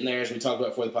they're sitting there, as we talked about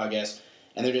before the podcast,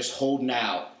 and they're just holding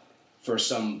out for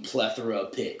some plethora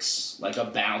of picks, like a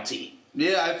bounty.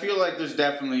 Yeah, I feel like there's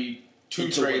definitely 2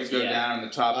 trades go down in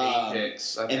the top 8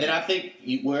 picks. And then I think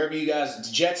wherever you guys, the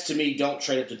Jets to me don't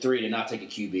trade up to 3 to not take a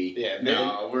QB. Yeah, and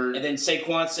then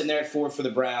Saquon's sitting there at 4 for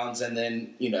the Browns, and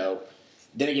then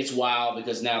then it gets wild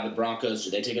because now the Broncos,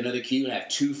 do they take another Q and have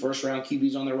 2 first-round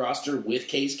QBs on their roster with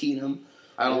Case Keenum?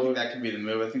 I don't think that can be the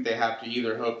move. I think they have to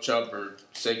either hope Chubb or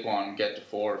Saquon get to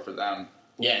 4 for them.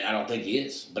 Yeah, and I don't think he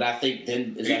is. But I think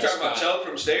then... Are you talking about Chubb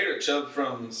from State or Chubb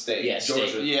from State? Yeah, Georgia.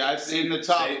 State. Yeah, I've seen the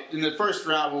top... State. In the first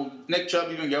round, will Nick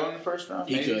Chubb even go in the first round?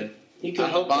 He could. I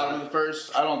hope bottom of the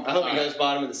first. I hope he goes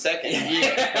bottom of the second.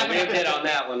 Yeah, we hit on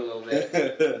that one a little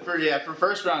bit. For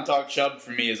first round talk, Chubb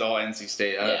for me is all NC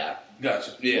State.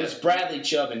 Gotcha. Yeah. Well, it's Bradley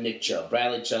Chubb and Nick Chubb.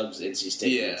 Bradley Chubb's NC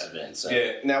State defensive end. So.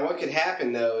 Yeah. Now, what could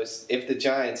happen though is if the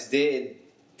Giants did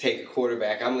take a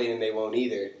quarterback, I'm leaning they won't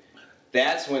either.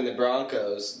 That's when the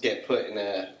Broncos get put in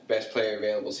a best player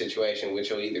available situation, which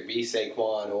will either be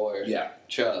Saquon or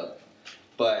Chubb.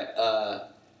 But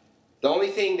the only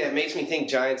thing that makes me think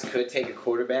Giants could take a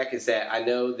quarterback is that I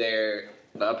know the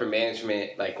upper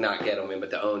management, like not Gettleman, but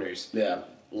the owners,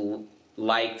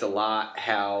 liked a lot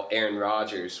how Aaron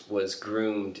Rodgers was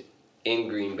groomed in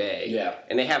Green Bay. Yeah.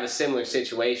 And they have a similar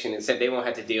situation and said they won't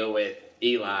have to deal with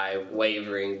Eli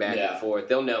wavering back and forth.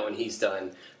 They'll know when he's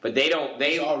done. But they don't.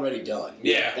 He's already done.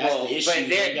 Yeah. That's the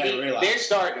issue. But they're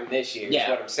starting him this year, is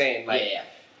what I'm saying.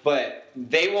 But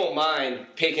they won't mind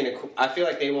picking I feel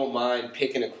like they won't mind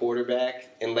picking a quarterback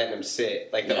and letting him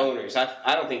sit. Like the owners.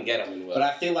 I don't think Gettleman will. But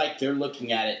I feel like they're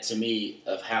looking at it, to me,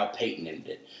 of how Peyton ended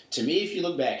it. To me, if you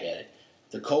look back at it,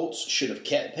 the Colts should have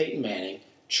kept Peyton Manning,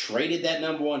 traded that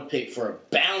number 1 pick for a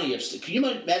bounty of... Can you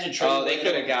imagine trading... Oh, they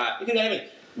could have got... They could have everything.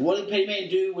 What did Peyton Manning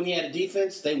do when he had a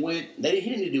defense? He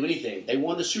didn't do anything. They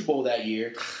won the Super Bowl that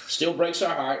year. Still breaks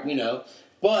our heart,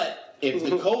 But if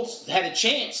the Colts had a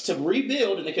chance to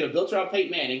rebuild and they could have built around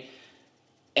Peyton Manning,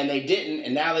 and they didn't,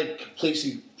 and now they've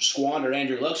completely squandered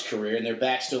Andrew Luck's career, and they're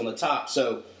back still on the top.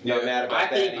 So I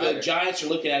think the Giants are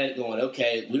looking at it going,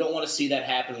 okay, we don't want to see that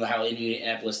happen with how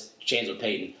Indianapolis changed with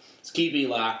Peyton. Let's keep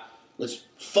Eli. Let's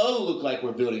look like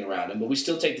we're building around him, but we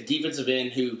still take the defensive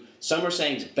end who some are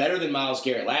saying is better than Myles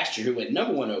Garrett last year, who went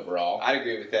number 1 overall. I'd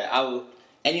agree with that.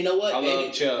 And you know what? I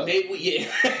love Chubb. Maybe we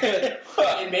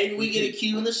get a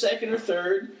Q in the second or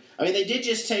third. I mean, they did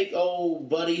just take old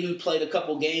buddy who played a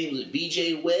couple games. Was it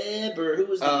B.J. Webb or who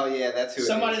was that? Oh, yeah, that's who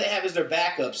somebody it is. they have as their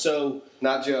backup. So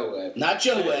Not Joe Webb. Not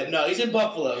Joe Webb. No, he's in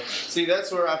Buffalo. See,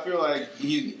 that's where I feel like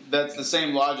that's the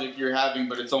same logic you're having,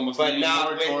 but it's almost But leaning not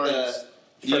more with towards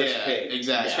the first pick.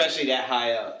 Exactly. Especially that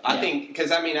high up. I think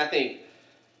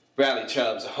Bradley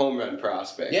Chubb's a home run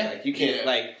prospect. Yeah. Like, you can't,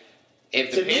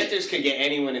 if the Panthers could get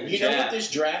anyone in the draft. You know what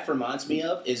this draft reminds me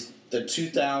of? Is the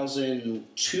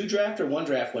 2002 draft or one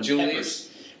draft when Julius.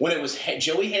 When it was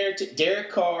Joey Harrington,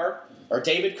 Derek Carr, or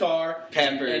David Carr,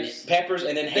 Peppers,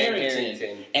 and then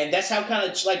Harrington. And that's how kind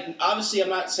of, obviously I'm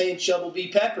not saying Chubb will be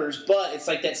Peppers, but it's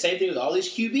like that same thing with all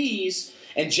these QBs.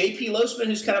 And J.P. Losman,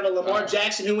 who's kind of a Lamar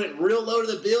Jackson who went real low to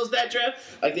the Bills that draft.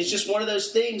 Like, it's just one of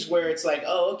those things where it's like,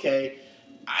 oh, okay.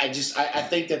 I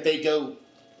think that they go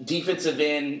defensive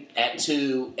end at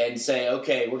 2 and say,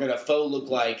 okay, we're going to faux look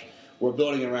like we're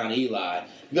building around Eli.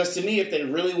 Because to me, if they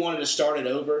really wanted to start it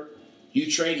over,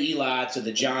 you trade Eli to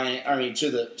the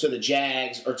to the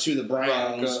Jags or to the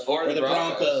Browns or the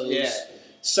Broncos. Yeah.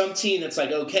 Some team that's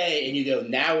like, okay, and you go,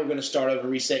 now we're going to start over,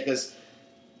 reset, because,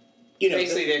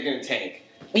 basically they're going to tank.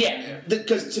 Yeah,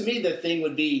 because to me the thing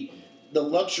would be the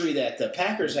luxury that the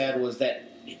Packers had was that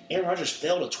Aaron Rodgers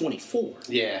fell to 24.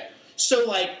 Yeah.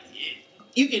 So,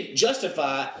 you can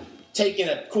justify taking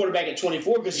a quarterback at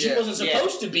 24 because he wasn't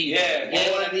supposed to be there. You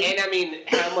know what I mean? And I mean,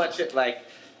 how much,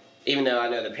 even though I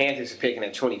know the Panthers are picking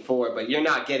at 24, but you're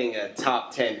not getting a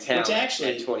top 10 talent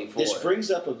at 24. This brings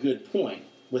up a good point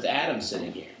with Adam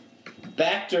sitting here.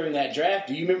 Back during that draft,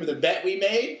 do you remember the bet we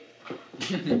made?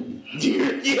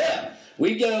 Yeah.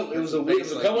 We go, it was a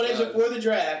couple days before the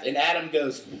draft, and Adam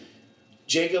goes,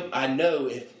 Jacob, I know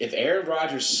if Aaron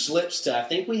Rodgers slips to, I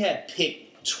think we had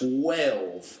pick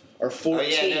 12 or 14. Oh,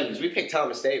 yeah, no, because we picked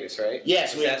Thomas Davis, right?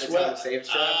 Yes, we had 12. Thomas Davis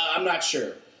draft? I'm not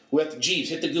sure. We have to, Jeebs,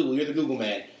 hit the Google. You're the Google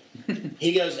man.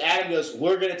 Adam goes,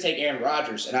 we're going to take Aaron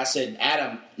Rodgers. And I said,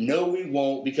 Adam, no, we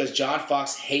won't, because John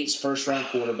Fox hates first-round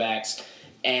quarterbacks.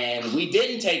 And we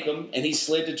didn't take him, and he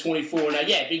slid to 24. Now,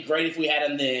 it'd be great if we had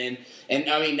him then, and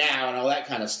now, and all that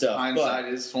kind of stuff. Hindsight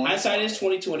is 2020. Hindsight is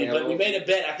 2020. Yeah, but we made a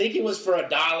bet. I think it was for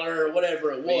 $1 or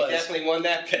whatever it was. You definitely won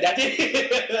that bet.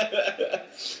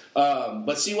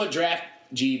 But see what draft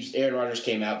Jeebs Aaron Rodgers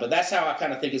came out. But that's how I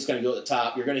kind of think it's going to go at the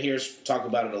top. You're going to hear us talk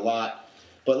about it a lot.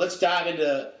 But let's dive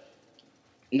into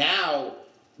now.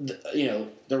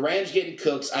 The Rams getting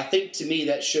Cooks. I think to me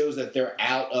that shows that they're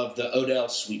out of the Odell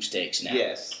sweepstakes now.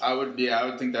 Yes, I would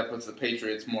think that puts the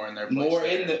Patriots more in their place. More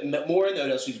in the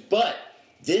Odell sweeps. But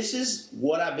this is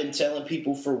what I've been telling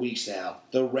people for weeks now.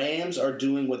 The Rams are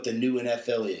doing what the new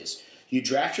NFL is. You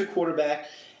draft your quarterback,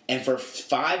 and for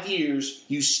 5 years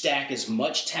you stack as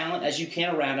much talent as you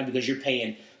can around him because you're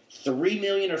paying $3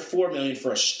 million or $4 million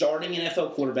for a starting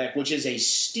NFL quarterback, which is a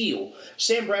steal.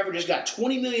 Sam Bradford just got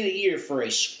 $20 million a year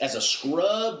as a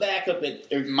scrub backup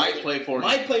might play for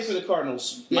the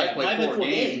Cardinals. Might play 4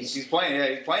 games. He's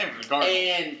playing for the Cardinals.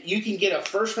 And you can get a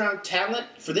first round talent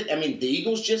for the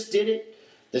Eagles just did it.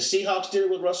 The Seahawks did it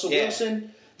with Russell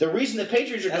Wilson. The reason the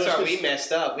Patriots are doing it is that's why we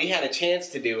messed up. We had a chance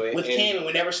to do it with Cam, and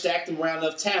we never stacked them around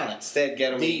enough talent. Instead,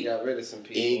 got rid of some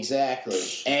people. Exactly.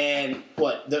 And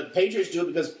the Patriots do it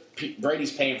because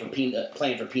Brady's playing for peanuts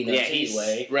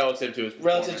anyway. Relative to his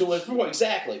performance.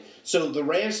 Exactly. So the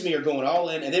Rams to me are going all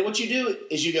in, and then what you do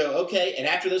is you go, okay, and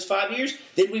after those 5 years,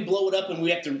 then we blow it up, and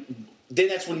we have to. Then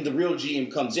that's when the real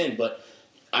GM comes in. But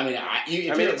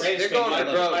they're going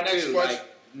for broke too.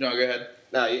 No, go ahead.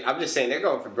 No, I'm just saying they're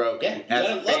going for broke. Yeah, as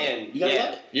a fan, you gotta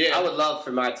love it. Yeah, I would love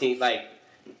for my team.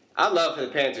 I'd love for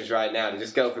the Panthers right now to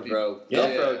just go for broke.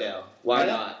 Go for Odell. Why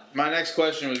not? My next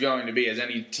question was going to be: has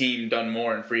any team done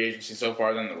more in free agency so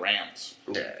far than the Rams?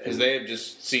 Because they have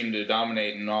just seemed to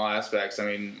dominate in all aspects. I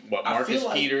mean, Marcus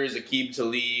Peters, Aqib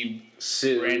Talib,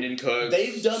 Brandon Cooks.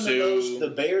 They've done the most. The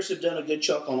Bears have done a good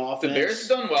chunk on offense. The Bears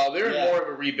have done well. They're in more of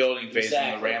a rebuilding phase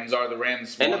than the Rams are. The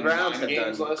Rams and the Browns have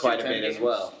done quite a bit as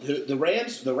well. The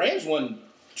Rams won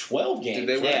 12 games. Did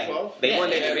they win 12? They won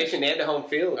their division. They had the home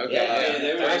field. Okay.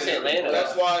 They were in Atlanta.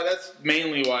 That's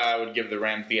mainly why I would give the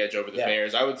Rams the edge over the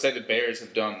Bears. I would say the Bears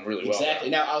have done really well. Exactly.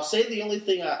 Now, I'll say the only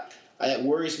thing that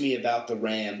worries me about the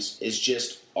Rams is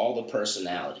just all the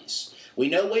personalities. We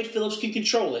know Wade Phillips can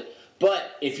control it,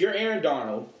 but if you're Aaron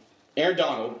Donald,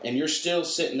 and you're still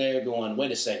sitting there going,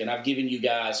 wait a second, I've given you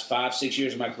guys 5-6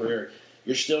 years of my career,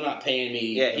 you're still not paying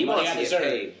me the money I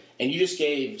deserve. And you just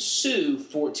gave Sue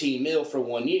 $14 million for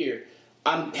 1 year.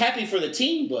 I'm happy for the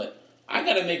team, but I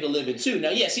got to make a living too. Now,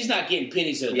 yes, he's not getting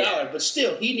pennies to the dollar, but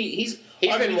still, he's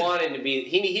been wanting to be.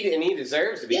 He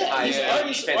deserves to be the highest.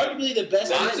 He's arguably the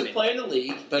best defensive player in the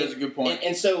league. That is a good point.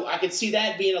 And so I could see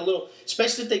that being a little,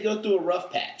 especially if they go through a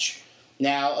rough patch.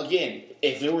 Now, again,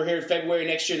 if they were here in February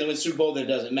next year and they win the Super Bowl, then it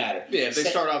doesn't matter. Yeah, if they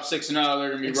start off 6-0,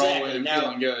 they're going to be rolling and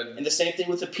feeling good. And the same thing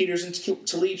with the Peters and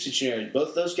Talib situation. Both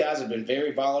of those guys have been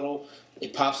very volatile.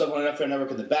 It pops up on an NFL network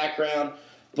in the background.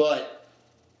 But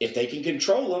if they can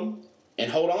control them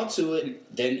and hold on to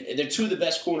it, then they're two of the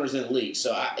best corners in the league.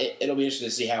 So it'll be interesting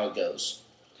to see how it goes.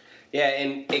 Yeah,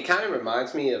 and it kind of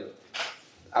reminds me of,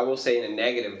 I will say in a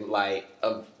negative light,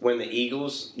 of when the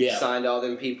Eagles signed all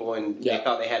them people and they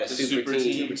thought they had a super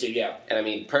team. And I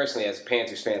mean, personally, as a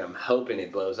Panthers fan, I'm hoping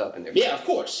it blows up in their face. Yeah, of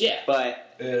course, yeah.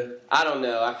 But I don't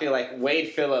know. I feel like Wade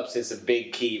Phillips is a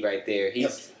big key right there.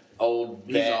 He's old,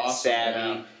 vet, awesome,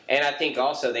 savvy. And I think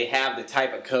also they have the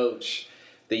type of coach,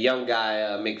 the young guy,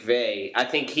 McVay. I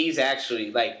think he's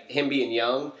actually, like, him being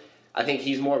young, I think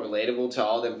he's more relatable to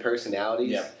all them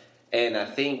personalities. Yeah. And I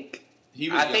think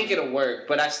it'll work,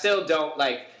 but I still don't,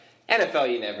 like,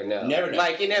 NFL, you never know.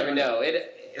 Like, you never know.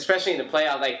 Especially in the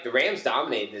playoff, like, the Rams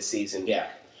dominated this season. Yeah.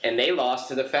 And they lost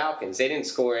to the Falcons. They didn't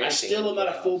score anything. I still am not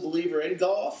a full believer in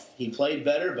Goff. He played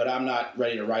better, but I'm not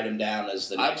ready to write him down as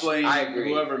the next. I blame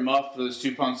whoever muffed those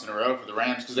 2 punts in a row for the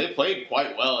Rams because they played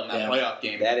quite well in that playoff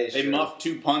game. That is They muffed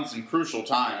 2 punts in crucial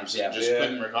times and just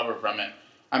couldn't recover from it.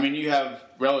 I mean, you have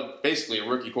basically a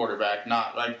rookie quarterback,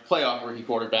 not like playoff rookie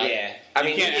quarterback. Yeah, I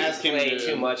mean, he didn't play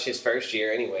too much his first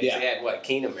year anyway. Yeah. He had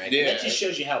Keenum right there. That just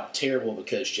shows you how terrible of a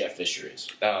coach Jeff Fisher is.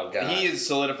 Oh God, he has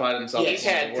solidified himself. He's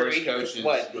had one of the worst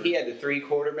coaches. He had the 3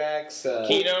 quarterbacks: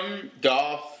 Keenum,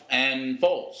 Goff, and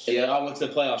Foles. Yeah, they all went to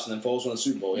the playoffs, and then Foles won the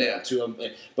Super Bowl. Yeah, 2 of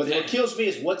them. But what kills me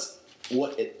is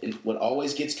what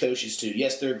always gets coaches too.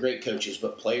 Yes, they're great coaches,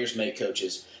 but players make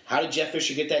coaches. How did Jeff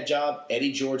Fisher get that job?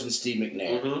 Eddie George and Steve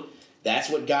McNair. Mm-hmm. That's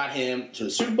what got him to the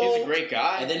Super Bowl. He's a great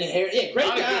guy. And then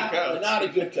but not a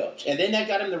good coach. And then that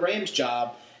got him the Rams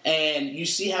job. And you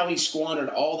see how he squandered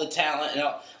all the talent. And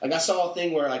like I saw a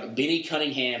thing where like Benny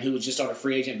Cunningham, who was just on a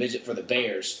free agent visit for the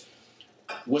Bears,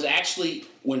 was actually,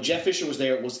 when Jeff Fisher was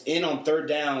there, was in on third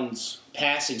downs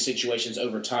passing situations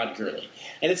over Todd Gurley.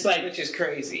 And it's like, which is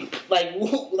crazy. Like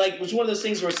it was one of those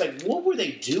things where it's like, what were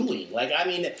they doing? Like, I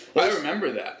mean, I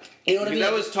remember that. You know what I mean?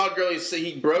 That was Todd Gurley's.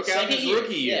 He broke out his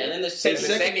rookie year. Yeah, and then his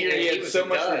second year he had so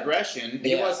much regression.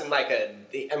 He wasn't like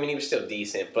I mean, he was still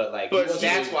decent, but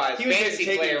that's why he was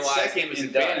fantasy player wise, he was in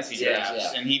fantasy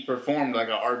drafts, and he performed like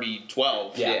a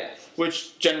RB12. Yeah,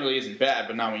 which generally isn't bad,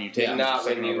 but not when you take him. Not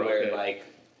when you were like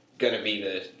going to be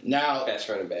the best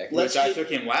running back. Which I took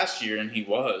him last year, and he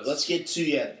was. Let's get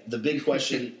to the big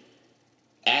question.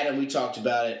 Adam, we talked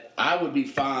about it. I would be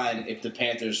fine if the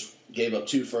Panthers gave up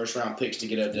 2 first-round picks to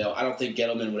get Odell. I don't think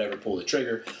Gettleman would ever pull the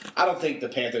trigger. I don't think the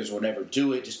Panthers would ever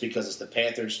do it just because it's the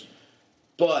Panthers.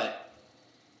 But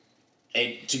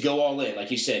to go all in,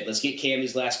 like you said, let's get Cam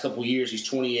these last couple years. He's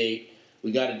 28.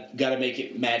 We got to make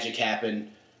it magic happen.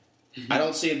 Mm-hmm. I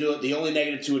don't see him do it. The only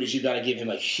negative to it is you got to give him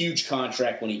a huge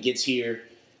contract when he gets here.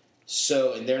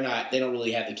 So and they don't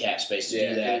really have the cap space to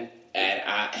do that.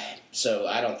 So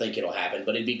I don't think it'll happen,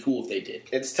 but it'd be cool if they did.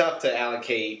 It's tough to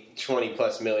allocate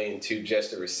 $20+ million to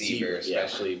just a receiver,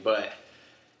 especially. But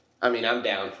I mean, I'm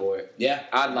down for it. Yeah,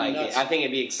 I'd like it. I think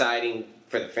it'd be exciting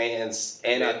for the fans,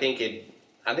 and I think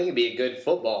it'd be a good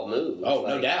football move. Oh,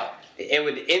 no doubt. It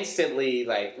would instantly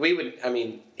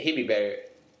he'd be better.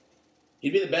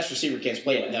 He'd be the best receiver Kansas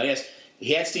played with. Now, yes,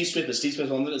 he had Steve Smith, but Steve Smith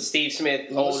on the Steve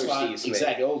Smith, older Steve Smith,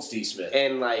 exactly, old Steve Smith,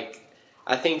 and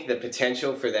I think the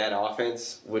potential for that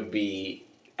offense would be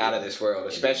out of this world,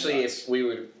 especially if we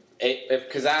would.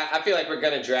 Because I feel like we're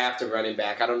going to draft a running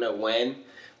back. I don't know when,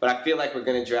 but I feel like we're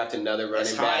going to draft another running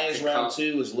back. As high as round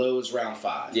 2, as low as round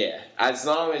 5. Yeah, as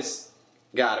long as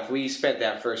if we spent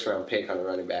that first round pick on a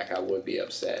running back, I would be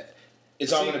upset.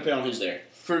 It's all going to depend on who's there.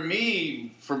 For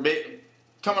me,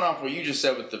 coming off what you just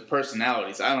said with the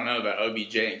personalities, I don't know about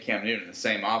OBJ and Cam Newton in the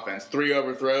same offense. 3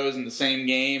 overthrows in the same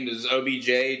game. Does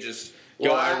OBJ just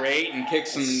go irate and kick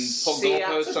some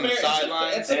goalposts on the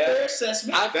sideline? That's a fair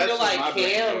assessment. I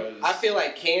feel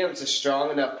like Cam's a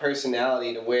strong enough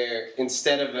personality to where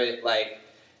instead of it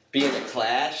being a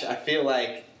clash, I feel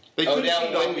like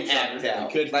Odell wouldn't act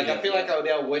out. I feel like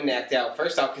Odell wouldn't act out.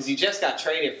 First off, because he just got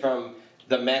traded from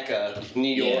the Mecca, New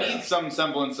York. He needs some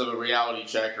semblance of a reality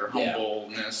check or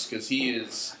humbleness because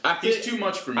he's too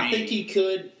much for me. I think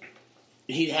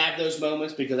he'd have those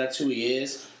moments because that's who he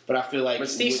is. But I feel like... But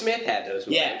Steve Smith had those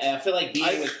moments. Yeah, I feel like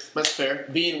that's fair.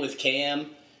 Being with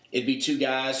Cam it'd be two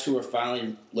guys who are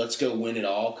finally let's go win it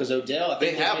all. Because Odell, I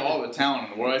think they have all the talent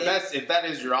in the world. If that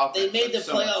is your offense, they made the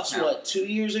playoffs 2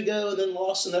 years ago, and then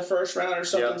lost in the first round or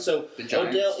something. Yep. So the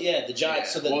Giants. Odell, the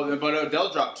Giants. Yeah. So but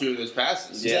Odell dropped 2 of those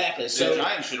passes. Exactly. So the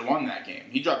Giants should have won that game.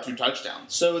 He dropped 2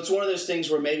 touchdowns. So it's one of those things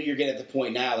where maybe you're getting at the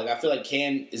point now. Like I feel like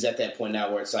Cam is at that point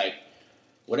now where it's like,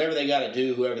 whatever they got to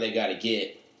do, whoever they got to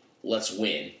get. Let's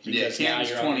win. Because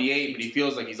Cam's 28, but he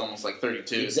feels like he's almost like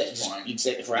 32 at this point.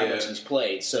 Exactly, for how much he's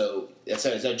played. So, that's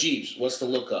how so Jeebs, what's the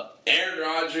lookup? Aaron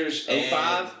Rodgers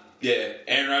 05? Yeah,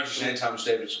 Aaron Rodgers and Thomas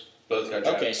Davis both got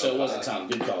drafted. Okay, so it wasn't Tom.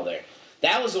 Good call there.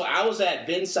 I was at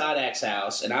Ben Sidak's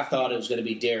house, and I thought it was going to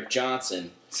be Derek Johnson.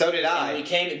 So did I.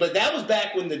 But that was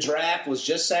back when the draft was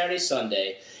just Saturday,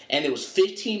 Sunday, and it was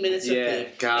 15 minutes a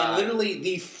pick. God. And literally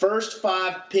the first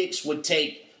 5 picks would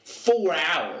take 4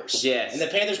 hours. Yes. And the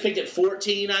Panthers picked at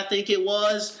 14, I think it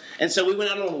was. And so we went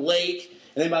out on the lake,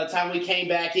 and then by the time we came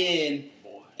back in,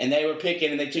 and they were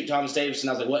picking, and they took Thomas Davis, and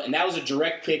I was like, what? And that was a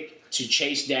direct pick to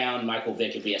chase down Michael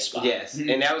Vick and be a spot. Yes. Mm-hmm.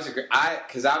 And that was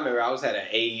because I remember I was at an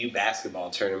AU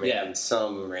basketball tournament in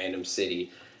some random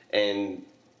city, and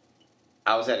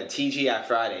I was at a TGI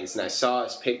Fridays, and I saw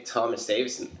us pick Thomas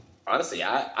Davis, and honestly,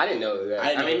 I didn't know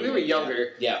that. I mean, we were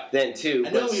younger then, too. I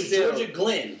know he was Georgia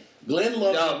Glenn. Glenn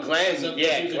loved him. Glenn,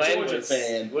 he was a Georgia was,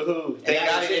 fan. Woohoo. Thank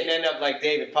God he didn't end up like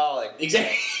David Pollock.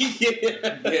 Exactly.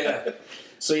 Yeah.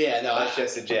 So, that's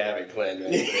just a jab at Glenn.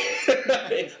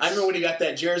 Right I remember when he got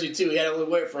that jersey, too. He had to only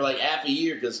wear it for like half a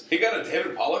year. Cause he got a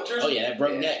David Pollock jersey? Oh, yeah, that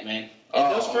broke neck, man.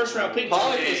 And those first-round picks.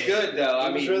 Pollock was good, though.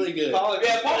 He was really good. Pollock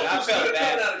was good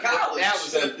coming out of college.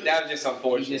 That was just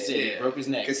unfortunate. He broke his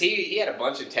neck. Because he had a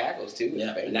bunch of tackles, too.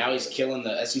 Yeah, and now he's killing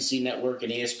the SEC Network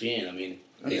and ESPN. I mean,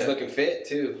 he's looking fit,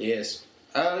 too. He is.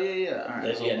 Oh, yeah. All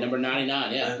right. Number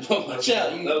 99, yeah. Watch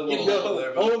out.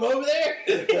 Hold him over there.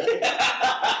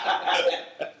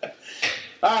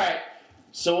 All right.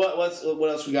 So what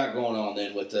else we got going on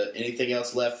then? With anything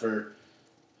else left for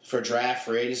draft,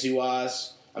 for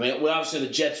agency-wise? I mean, obviously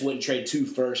the Jets wouldn't trade 2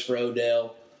 firsts for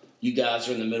Odell. You guys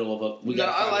are in the middle of a...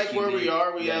 I like where we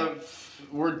are.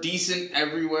 We're decent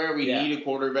everywhere. We need a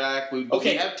quarterback. We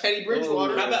have Teddy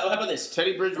Bridgewater. How about this?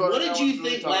 Teddy Bridgewater. What did you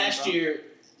think last year?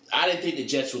 I didn't think the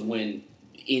Jets would win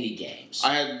any games.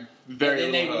 I had very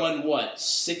little hope. Then they won what?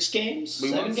 6 games?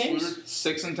 7 games? We were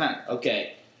 6 and 10.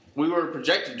 Okay. We were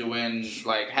projected to win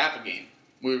like half a game.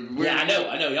 I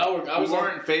know. Y'all we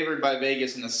weren't favored by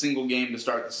Vegas in a single game to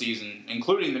start the season,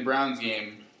 including the Browns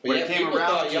game. When it came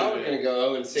around to y'all were going to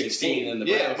go 0-16 in the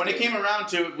Browns. When it came around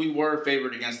to it, we were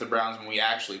favored against the Browns when we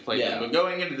actually played them. But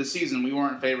going into the season, we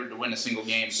weren't favored to win a single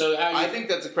game. So I think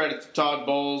that's a credit to Todd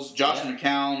Bowles. Josh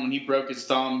McCown, when he broke his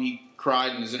thumb, he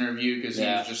cried in his interview because he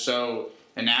was just so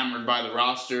enamored by the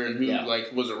roster and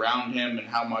who was around him and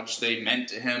how much they meant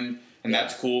to him. And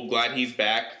that's cool. Glad he's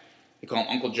back. They call him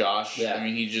Uncle Josh. Yeah. I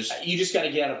mean, you just got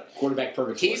to get out of quarterback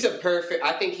purgatory.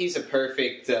 I think he's a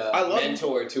perfect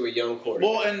mentor to a young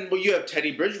quarterback. Well, you have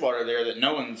Teddy Bridgewater there that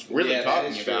no one's really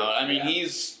talking about. I mean,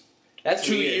 that's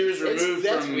 2 years removed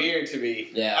That's weird to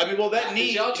me. Yeah. I mean, well, his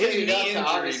knee injury,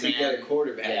 obviously get a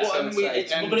quarterback. Yeah.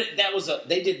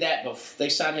 They did that. They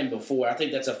signed him before. I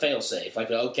think that's a fail-safe.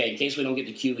 Like, okay, in case we don't get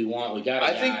the Q we want, we got.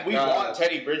 I think we want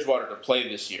Teddy Bridgewater to play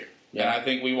this year. Yeah. And I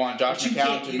think we want Josh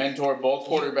McCown to mentor both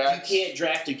quarterbacks. You can't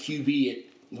draft a QB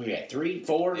at, where you at, 3,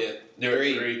 4? Yeah, they're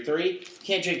 3. 3? You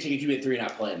can't take a QB at 3 and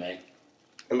not play him, man.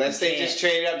 Unless they just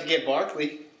traded up to get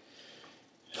Barkley.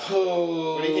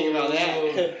 Oh, what do you think about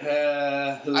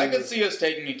that? I could see us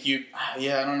taking a QB.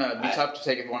 Yeah, I don't know. It'd be tough to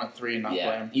take one at 3 and not play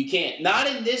him. You can't. Not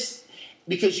in this,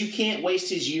 because you can't waste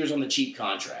his years on the cheap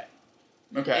contract.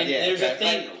 Okay. And there's a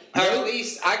thing. Or at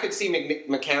least I could see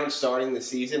McCown starting the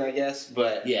season, I guess.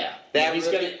 But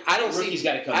I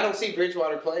don't see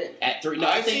Bridgewater playing at 3. No,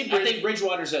 I think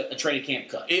Bridgewater's a training camp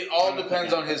cut. It all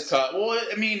depends on his cut. Well,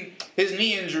 I mean, his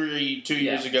knee injury 2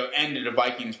 years ago ended a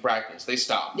Vikings practice. They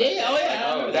stopped.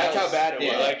 That's how bad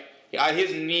it was. Like,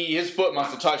 his foot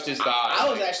must have touched his thigh. I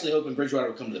was actually hoping Bridgewater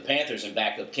would come to the Panthers and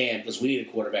back up Cam because we need a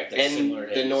quarterback that's similar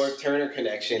to the North Turner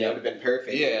connection. That would have been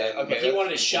perfect. Yeah, okay. But he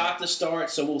wanted a shot to start,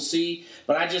 so we'll see.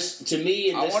 But I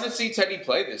want to see Teddy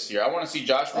play this year. I want to see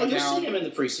Josh McCown. You'll see him in the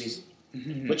preseason.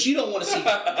 But you don't want to see.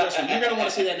 You're going to want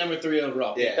to see that number 3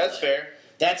 overall. Yeah, that's fair.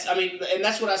 And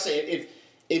that's what I say.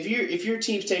 If your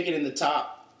team's taken in the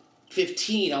top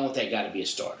 15, I want that guy to be a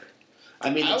starter. I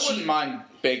mean, I wouldn't mind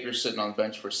Baker sitting on the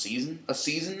bench for a season.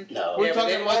 No. What's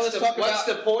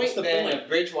the point of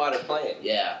Bridgewater playing?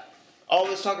 Yeah. All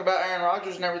this talk about Aaron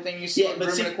Rodgers and everything you see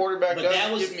grooming a quarterback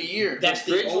does give him a year. That's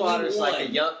Bridgewater's like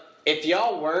a young. If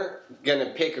y'all weren't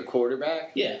gonna pick a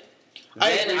quarterback,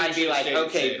 then I'd be like,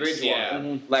 okay, Bridgewater.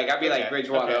 Yeah. Like, I'd be like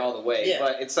Bridgewater all the way. Yeah.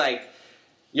 But it's like,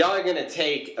 y'all are going to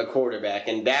take a quarterback,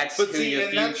 and that's who your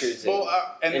future's in.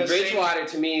 And Bridgewater,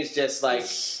 to me, is just like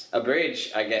a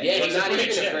bridge, I guess. Yeah, he's not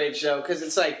even a bridge, though, because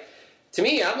it's like, to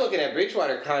me, I'm looking at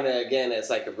Bridgewater kind of, again, as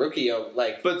like a rookie,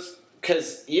 like,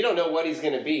 because you don't know what he's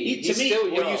going to be. He's still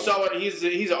young. Well, you saw what he's an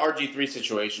RG3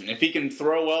 situation. If he can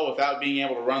throw well without being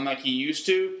able to run like he used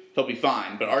to, he'll be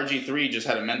fine. But RG3 just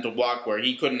had a mental block where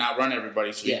he couldn't outrun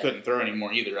everybody, so he couldn't throw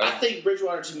anymore either. I think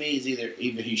Bridgewater, to me, is either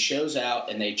he shows out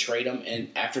and they trade him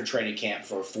after training camp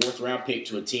for a 4th-round pick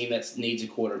to a team that needs a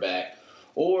quarterback,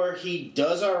 or he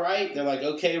does all right. They're like,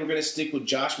 okay, we're going to stick with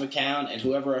Josh McCown and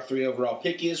whoever our 3 overall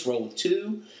pick is, roll with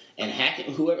 2. And Hackett,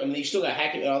 whoever, I mean, you still got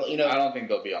Hackett, you know. I don't think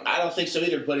they'll be on that. I don't think so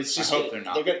either, but it's just. I hope they're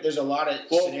not. There's a lot of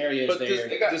scenarios but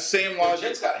there. The same logic. The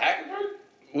Jets got Hackenberg?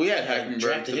 We had Hackenberg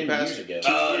drafted him years ago.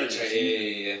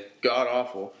 Yeah. God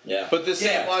awful. Yeah. But the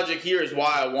same logic here is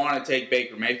why I want to take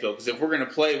Baker Mayfield, because if we're going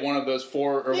to play one of those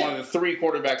 4 or one of the 3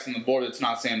 quarterbacks on the board that's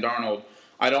not Sam Darnold,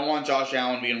 I don't want Josh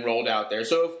Allen being rolled out there.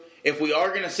 So if we are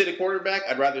going to sit a quarterback,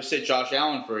 I'd rather sit Josh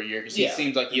Allen for a year because he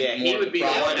seems like he's more he would of be the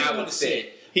the problem. one I would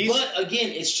sit. But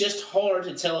again, it's just hard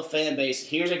to tell a fan base,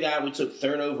 here's a guy we took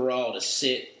 3rd overall to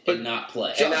sit and not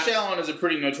play. Josh Allen is a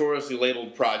pretty notoriously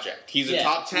labeled project. He's a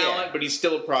top talent, but he's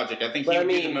still a project. I think he would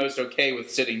be the most okay with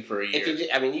sitting for a year.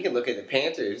 You can look at the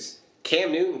Panthers.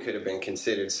 Cam Newton could have been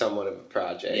considered somewhat of a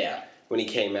project when he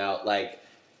came out. Like,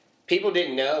 people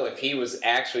didn't know if he was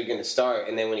actually going to start,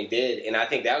 and then when he did, and I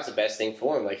think that was the best thing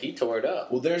for him. Like, he tore it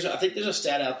up. Well, I think there's a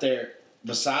stat out there,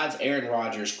 besides Aaron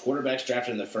Rodgers, quarterbacks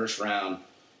drafted in the 1st round,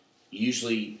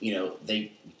 usually, you know,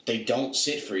 they don't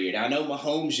sit for a year. Now, I know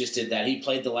Mahomes just did that. He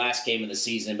played the last game of the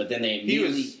season, but then they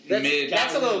immediately...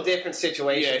 That's a little different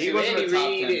situation. Yeah, he wasn't a top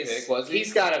 10 pick, was he?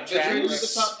 He's got a track record.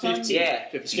 The top 15? Yeah.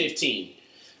 15.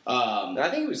 I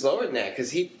think he was lower than that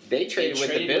because they traded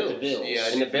with the Bills. Yeah,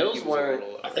 and the Bills weren't...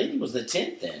 I think he was the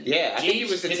 10th then. Yeah, I think he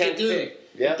was the 10th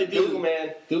pick. Yeah,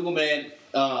 Google man.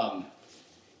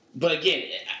 But again,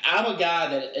 I'm a guy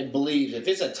that believes if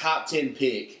it's a top 10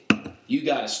 pick, you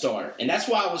got to start. And that's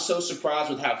why I was so surprised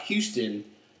with how Houston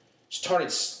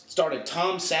started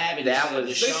Tom Savage. That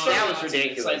was ridiculous.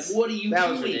 It's like, what are you doing? That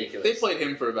was ridiculous. They played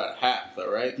him for about half, though,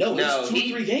 right? No, it was 2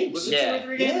 or 3 games. Was it 2 or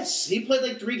 3 games? Yes. He played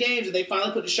like 3 games, and they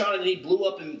finally put Deshaun in, and he blew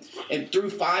up and threw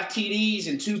 5 TDs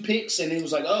and 2 picks, and it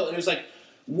was like, and it was like,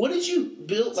 what did you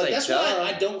build? Like, that's why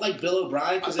I don't like Bill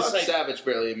O'Brien, because it's like Savage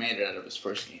barely made it out of his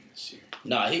first game this year.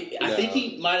 I think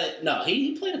he might have. No,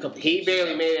 he played a couple games. He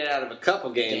barely made it out of a couple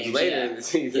games later in the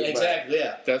season. Yeah, exactly,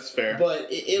 yeah. That's fair. But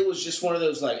it was just one of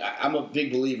those, like, I'm a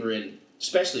big believer in,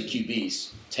 especially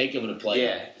QBs, take them to play.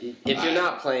 Yeah. If you're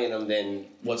not playing them, then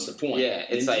what's the point? Yeah,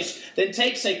 it's then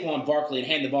take Saquon Barkley and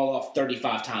hand the ball off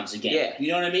 35 times a game. Yeah. You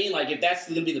know what I mean? Like, if that's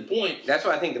going to be the point. That's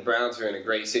why I think the Browns are in a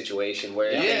great situation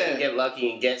where they can get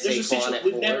lucky and get Saquon at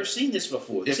 4. We've never seen this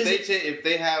before. If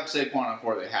they have Saquon at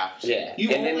 4, they have to. Yeah.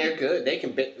 Then they're good. They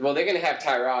can. They're going to have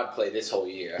Tyrod play this whole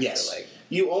year. I feel like.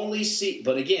 You only see,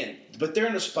 but they're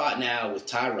in a spot now with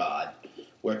Tyrod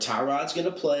where Tyrod's going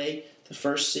to play the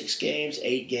first 6 games,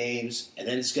 8 games, and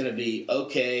then it's going to be,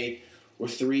 okay, we're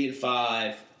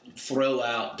 3-5, throw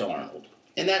out Darnold.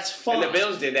 And that's fine. And the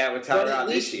Bills did that with Tyrod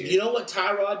this year. You know what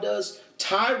Tyrod does?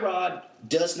 Tyrod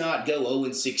does not go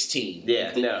 0-16.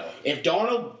 Yeah, no. If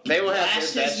Darnold they will have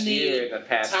his best year in the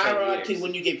past Tyrod can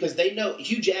win you game, because they know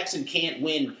Hugh Jackson can't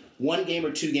win 1 game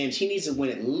or 2 games. He needs to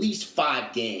win at least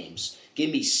 5 games. Give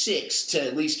me 6 to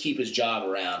at least keep his job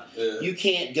around. Yeah. You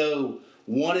can't go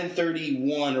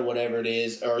 1-31 or whatever it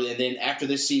is, and then after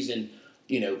this season,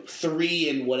 3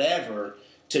 and whatever,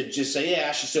 to just say,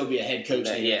 I should still be a head coach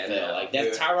in the NFL.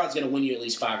 Tyrod's going to win you at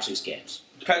least 5 or 6 games.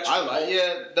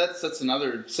 That's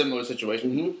another similar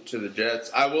situation to the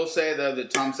Jets. I will say though that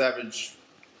Tom Savage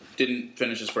didn't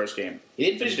finish his first game. He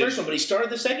didn't finish the first one, but he started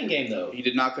the second game though. He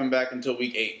did not come back until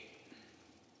week 8.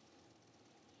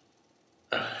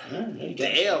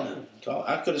 Damn.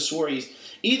 I could have swore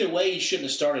either way he shouldn't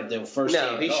have started the first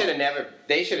game. No, he should have never.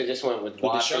 They should have just went with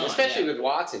Watson, Deshaun, especially with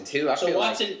Watson too.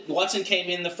 Watson came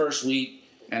in the first week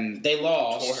and they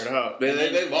lost. Tore it up.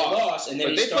 They lost, and then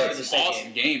but he started played the second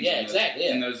awesome games. Yeah, exactly.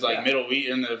 In those middle week,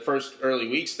 in the first early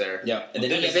weeks there. Yeah, and then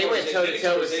they went toe to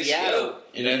toe with Seattle,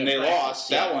 and then they lost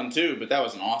that one too. But that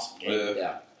was an awesome game.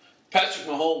 Yeah. Patrick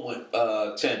Mahomes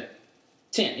went 10.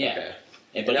 10, yeah.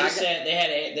 Okay. But he said they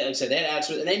had Alex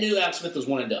Smith, and they knew Alex Smith was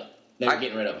one and done. They were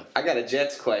getting rid of him. I got a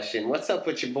Jets question. What's up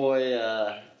with your boy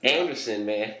Anderson,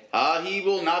 man. He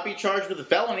will not be charged with a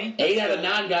felony. 8 out of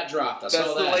 9 got dropped. That's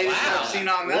the latest I've seen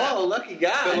on that. Whoa, lucky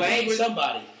guy. The language,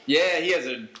 somebody. Yeah, he has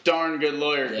a darn good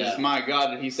lawyer. Because my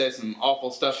God, did he say some awful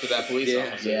stuff to that police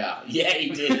officer? Yeah, he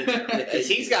did. Because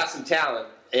he's got some talent.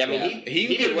 I mean, he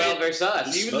did well versus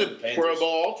us. He was a Pro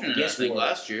Bowl alternate, I think,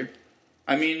 last year.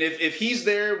 I mean, if he's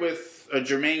there with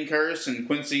Jermaine Kearse and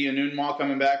Quincy Enunwa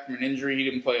coming back from an injury, he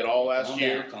didn't play at all last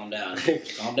year. Calm down.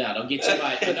 Don't get too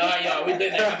high. But no, we've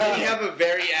been there. We have a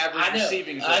very average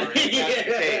receiving core.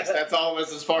 That's all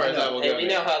as far as I will go. And we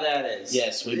know how that is.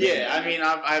 Yes, we do. Yeah, I mean,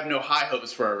 I have no high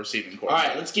hopes for our receiving core. All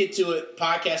right, let's get to it.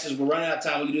 Podcast is we're running out of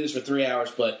time. We can do this for 3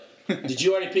 hours, but did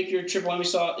you already pick your Triple Whammy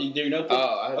sauce? Your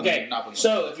notebook? Okay.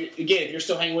 So if you're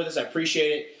still hanging with us, I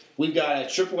appreciate it. We've got a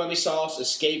Triple Whammy Sauce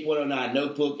Escape109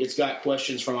 notebook. It's got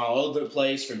questions from all over the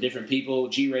place from different people,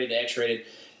 G-rated to X-rated.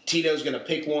 Tito's going to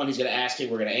pick one. He's going to ask it.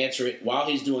 We're going to answer it. While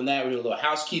he's doing that, we're doing a little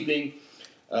housekeeping.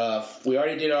 We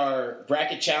already did our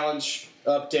bracket challenge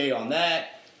update on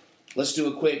that. Let's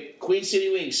do a quick Queen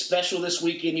City Wings special this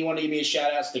weekend. You want to give me a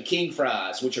shout-out? It's the King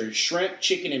Fries, which are shrimp,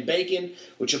 chicken, and bacon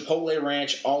with Chipotle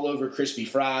Ranch all over crispy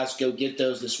fries. Go get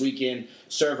those this weekend.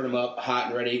 Serving them up hot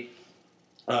and ready.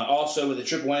 Also, with the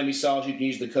Triple Whammy sauce, you can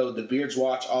use the code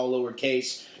TheBeardsWatch, all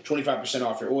lowercase, 25%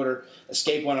 off your order.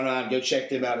 Escape109, go check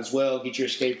them out as well. Get your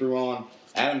escape room on.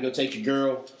 Adam, go take your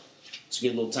girl. It's a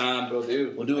good little time. We'll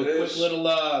do a quick little,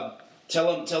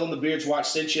 tell them the Beards Watch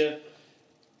sent you.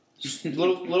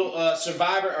 little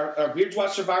Survivor, our Beards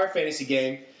Watch Survivor fantasy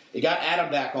game. It got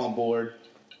Adam back on board.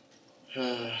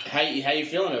 How you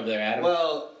feeling over there, Adam?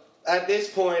 Well, at this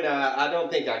point, I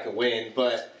don't think I can win,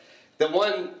 but the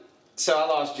one... So I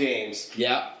lost James.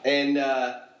 Yeah. And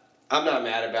I'm not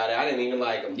mad about it. I didn't even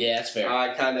like him. Yeah, that's fair.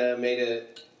 I kind of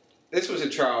this was a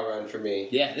trial run for me.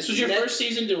 Yeah, this was your first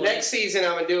season doing it. Next season,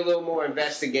 I'm going to do a little more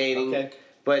investigating. Okay.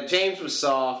 But James was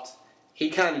soft.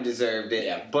 He kind of deserved it.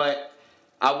 Yeah. But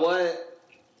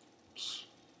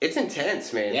it's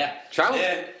intense, man. Yeah.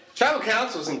 Tribal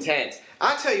Council's intense.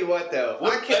 I'll tell you what, though.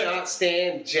 I cannot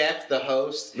stand Jeff, the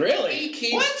host. Really? He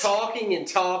keeps talking and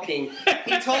talking.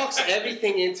 He talks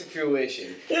everything into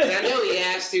fruition. And I know he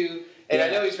has to, and I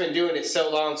know he's been doing it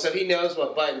so long, so he knows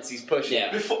what buttons he's pushing.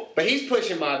 Yeah. But he's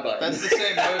pushing my buttons. That's the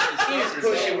same host as He's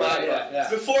pushing my buttons. Yeah.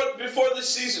 Before this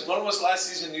season, when was last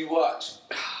season you watched?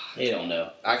 You don't know.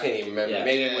 I can't even remember. Yeah.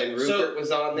 Maybe when Rupert was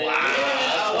on there. Wow.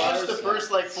 I watched the first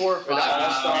 4 or 5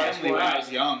 stars when I was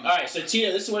young. All right, so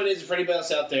Tito, this is what it is for anybody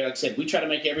else out there. Like I said, we try to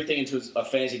make everything into a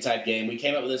fantasy-type game. We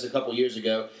came up with this a couple years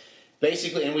ago.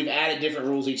 Basically, and we've added different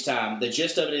rules each time. The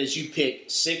gist of it is you pick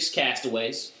 6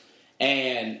 castaways,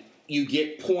 and you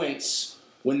get points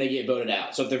when they get voted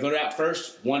out. So if they're voted out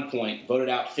first, 1 point. Voted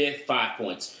out fifth, 5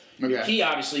 points. Okay. Your key,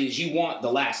 obviously, is you want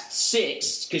the last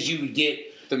 6 because you would get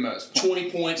the most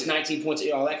 20 points, 19 points,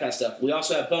 all that kind of stuff. We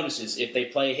also have bonuses. If they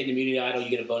play a hidden immunity idol, you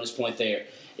get a bonus point there.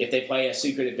 If they play a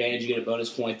secret advantage, you get a bonus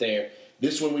point there.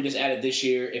 This one we just added this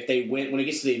year. If they win, when it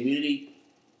gets to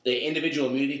the individual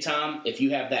immunity time, if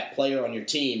you have that player on your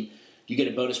team, you get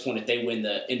a bonus point if they win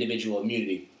the individual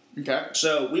immunity. Okay.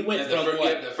 So we went from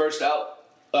the first out.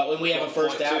 When we have a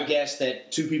first out guess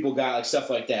that 2 people got, like stuff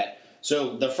like that.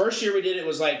 So the first year we did it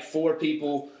was like 4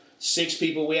 people. 6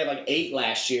 people. We had like 8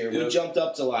 last year. Yep. We jumped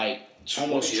up to like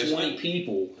almost 20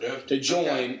 people to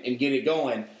join and get it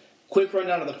going. Quick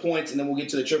rundown of the points, and then we'll get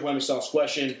to the Triple Whammy Sauce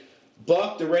question.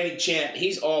 Buck, the reigning champ,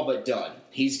 he's all but done.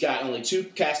 He's got only 2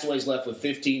 castaways left with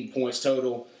 15 points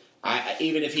total.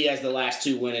 Even if he has the last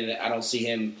 2 winning it, I don't see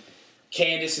him.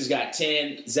 Candace has got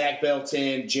 10, Zach Bell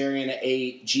 10, Jerian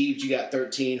 8, Jeebs, you got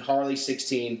 13, Harley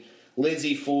 16,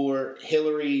 Lindsay 4,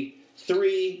 Hillary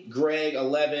 3, Greg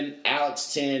 11,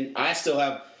 Alex 10. I still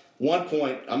have 1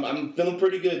 point. I'm feeling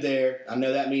pretty good there. I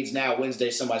know that means now Wednesday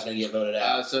somebody's going to get voted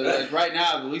out. So right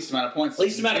now the least amount of points.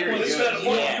 Least amount of points. Least amount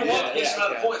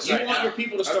of points. You want your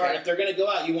people to start. If they're going to go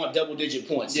out, you want double-digit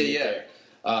points to get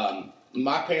there.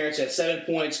 My parents had 7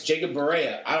 points. Jacob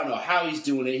Barea, I don't know how he's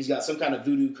doing it. He's got some kind of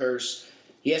voodoo curse.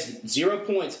 He has 0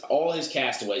 points, all his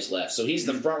castaways left. So he's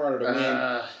the front runner to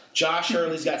win. Josh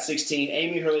Hurley's got 16.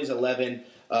 Amy Hurley's 11.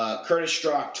 Curtis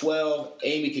Strock, 12.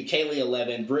 Amy Kakali,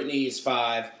 11. Brittany is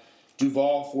 5.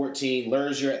 Duval, 14.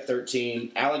 Lerzier at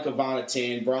 13. Alan Cavana,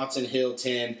 10. Bronson Hill,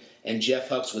 10. And Jeff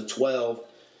Hucks with 12.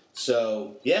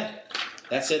 So, yeah,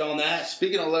 that's it on that.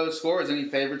 Speaking of low scores, any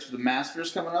favorites for the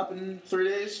Masters coming up in 3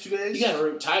 days, 2 days? You got to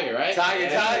root Tiger, right?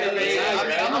 Tiger, baby.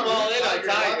 I'm all in on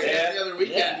Tiger. The other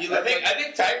weekend. I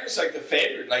think Tiger's like the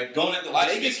favorite. Like going into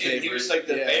last weekend, he was like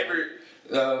the favorite.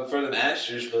 for the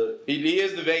Masters, but he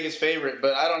is the Vegas favorite.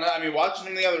 But I don't know. I mean, watching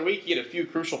him the other week, he had a few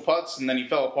crucial putts, and then he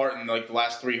fell apart in like the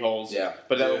last 3 holes. Yeah,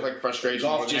 but that looked like frustration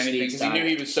more than anything because he knew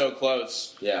he was so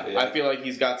close. Yeah, I feel like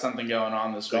he's got something going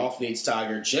on this week. Golf needs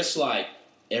Tiger, just like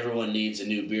everyone needs a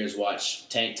new Beers Watch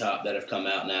tank top that have come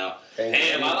out now.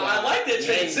 Damn, I like that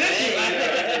transition.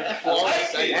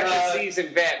 That's a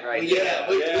seasoned vet right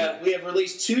there. We have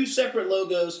released 2 separate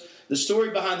logos. The story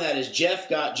behind that is Jeff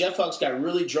Hucks got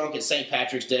really drunk at St.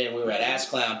 Patrick's Day, and we were at Ass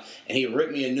Clown, and he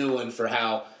ripped me a new one for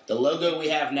how the logo we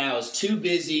have now is too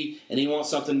busy, and he wants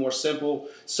something more simple.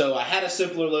 So I had a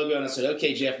simpler logo, and I said,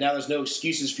 okay, Jeff, now there's no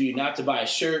excuses for you not to buy a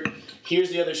shirt. Here's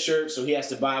the other shirt, so he has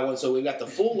to buy one. So we've got the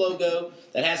full logo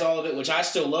that has all of it, which I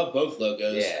still love both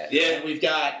logos. Yeah. And we've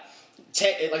got,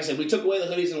 like I said, we took away the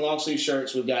hoodies and long sleeve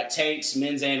shirts. We've got tanks,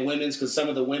 men's and women's, because some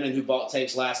of the women who bought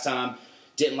tanks last time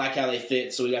didn't like how they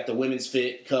fit, so we got the women's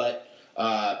fit cut.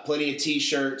 Plenty of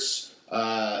T-shirts,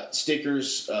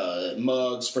 stickers,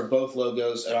 mugs for both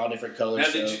logos at all different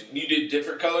colors. Now, you did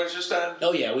different colors this time?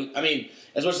 Oh yeah,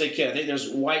 as much as they can. I think there's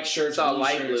white shirts,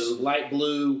 light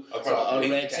blue,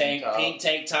 red pink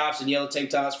tank tops, and yellow tank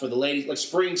tops for the ladies, like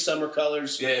spring, summer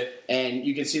colors. Yeah, and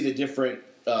you can see the different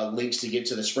links to get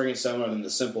to the spring and summer and the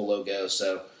simple logo.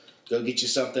 So go get you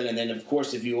something, and then of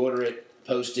course if you order it,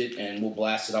 post it, and we'll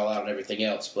blast it all out and everything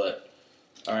else. But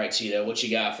all right, Tito, what you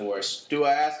got for us? Do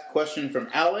I ask a question from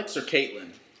Alex or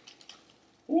Caitlin?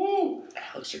 Woo!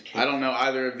 Alex or Caitlin? I don't know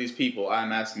either of these people.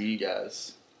 I'm asking you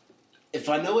guys. If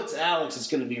I know it's Alex, it's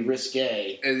going to be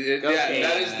risque. That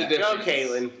is the difference. Go,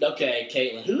 Caitlin. Okay,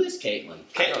 Caitlin. Who is Caitlin?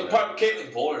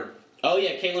 Caitlin Bourne. Oh,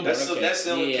 yeah, Caitlin Bourne. That's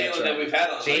the only Caitlin that we've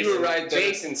had on. You were right,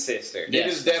 Jason's sister. It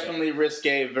is definitely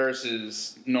risque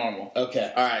versus normal.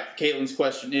 Okay. All right, Caitlin's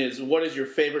question is, what is your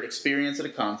favorite experience at a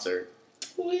concert?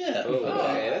 Oh, yeah.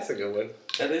 Okay, that's a good one.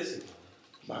 That is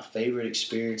my favorite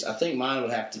experience. I think mine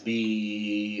would have to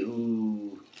be,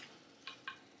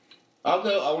 I'll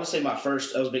go. I want to say my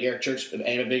first. I was a big Eric Church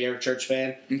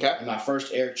fan. Okay. And my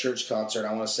first Eric Church concert,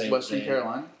 I want to say, Western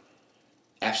Carolina.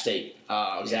 App State.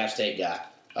 He's an App State guy.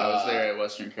 I was there at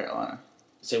Western Carolina.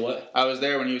 Say what? I was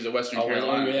there when he was at Western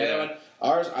Carolina. Yeah.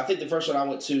 Ours. I think the first one I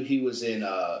went to, he was in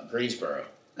Greensboro.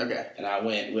 Okay. And I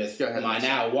went with my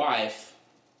now wife,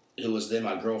 who was then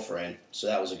my girlfriend. So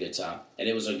that was a good time, and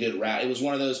it was a good route. It was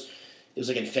one of those. It was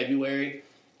like in February,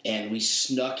 and we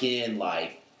snuck in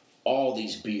like all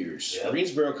these beers. Yep.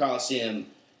 Greensboro Coliseum,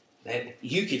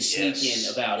 you could sneak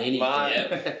in about anything.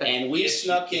 And we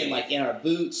snuck in like in our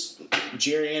boots,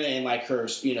 Jerianna in like her,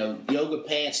 yoga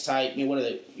pants type, what are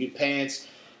the pants?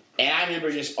 And I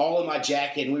remember just all in my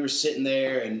jacket, and we were sitting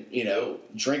there and,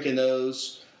 drinking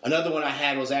those. Another one I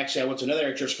had was actually, I went to another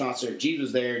Eric Church concert. Jeebs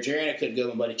was there. Jerianna couldn't go,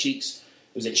 my buddy Cheeks.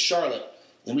 It was in Charlotte.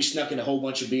 And we snuck in a whole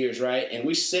bunch of beers, right? And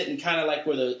we sitting kind of like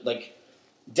where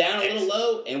down a little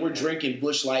low, and we're drinking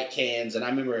Busch Light cans. And I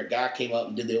remember a guy came up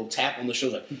and did the old tap on the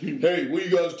shoulder, like, "Hey, what are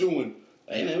you guys doing?"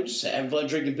 "Hey, man, we're just having fun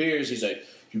drinking beers." He's like,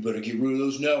 "You better get rid of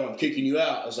those now, or I'm kicking you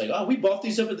out." I was like, "Oh, we bought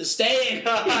these up at the stand."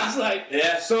 He's like,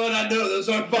 "Son, I know those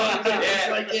aren't bought."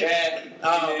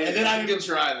 And then I can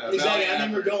try them. Exactly. I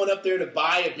remember going up there to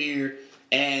buy a beer,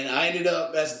 and I ended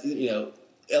up as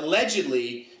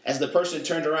allegedly. As the person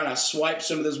turned around, I swiped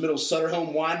some of those middle Sutter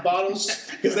Home wine bottles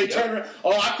because they turned around.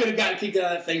 Oh, I could have gotten kicked out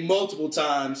of that thing multiple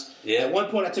times. Yeah. At one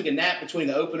point, I took a nap between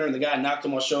the opener and the guy knocked on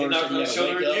my shoulder. He knocked on my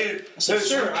shoulder again. I said,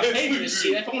 "Sir, I paid for this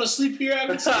seat. If I want to sleep here, I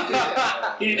can sleep."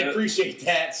 He didn't appreciate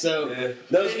that. So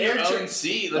those Air Church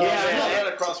seat,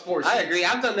 across 4 seats. I agree.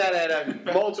 I've done that at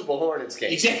multiple Hornets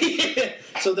games.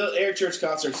 So the Air Church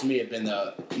concerts to me have been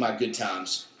my good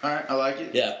times. All right, I like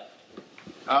it. Yeah.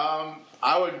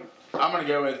 I'm going to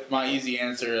go with my easy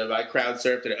answer. I crowd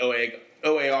surfed at an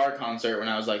OAR concert when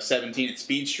I was like 17 at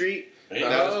Speed Street. That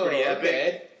was pretty epic.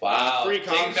 Okay. Wow. Free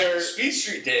concert. Speed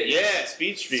Street days. Yeah,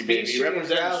 Speed Street, baby.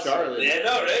 Representing Charlotte. Yeah,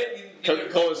 no, right?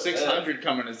 Coca-Cola 600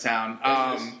 coming to town.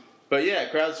 But yeah,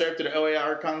 crowd surfed at an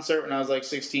OAR concert when I was like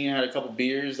 16. I had a couple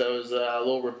beers. I was a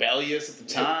little rebellious at the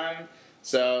time.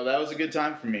 So that was a good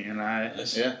time for me. And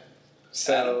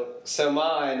So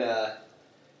mine, I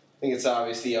think it's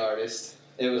obvious the artist.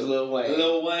 It was Lil Wayne.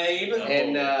 Lil Wayne.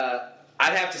 And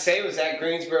I'd have to say it was at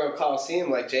Greensboro Coliseum,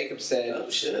 like Jacob said.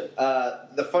 Oh, shit.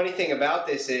 The funny thing about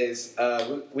this is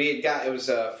it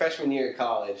was freshman year of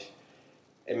college.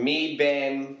 And me,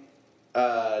 Ben,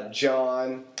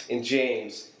 John, and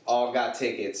James all got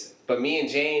tickets. But me and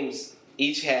James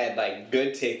each had, like,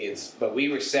 good tickets. But we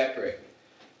were separate.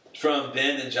 From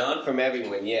Ben and John? From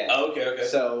everyone, yeah. Oh, okay.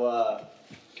 So,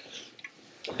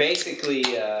 basically...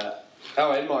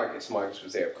 Oh, and Marcus. Marcus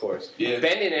was there, of course. Yeah.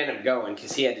 Ben didn't end up going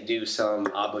because he had to do some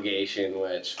obligation,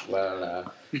 which,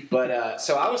 well, But,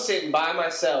 so I was sitting by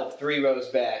myself 3 rows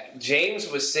back. James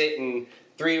was sitting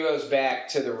 3 rows back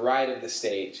to the right of the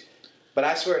stage. But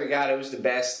I swear to God, it was the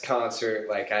best concert,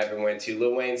 like, I ever went to.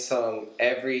 Lil Wayne sung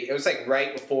it was, like,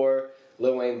 right before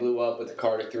Lil Wayne blew up with the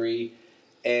Carter 3.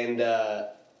 And,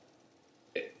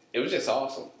 it was just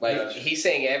awesome. Like, he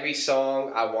sang every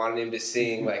song I wanted him to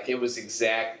sing. Like, it was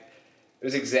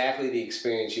exactly the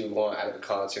experience you would want out of a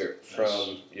concert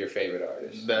from your favorite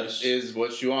artist. That is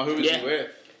what you want. Who was he with?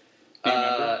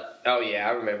 Oh yeah,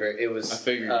 I remember. It was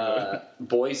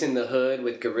Boys in the Hood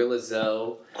with Gorilla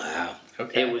Zoe. Wow.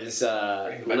 Okay. It was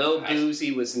Lil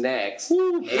Boozy was next.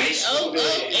 H-O-O-S-I-E.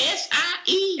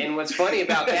 And what's funny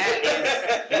about that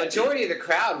is the majority of the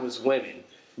crowd was women.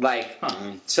 Like,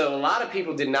 so a lot of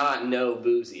people did not know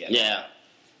Boozy. Yeah.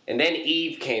 And then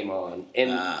Eve came on, and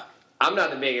I'm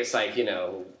not the biggest, like,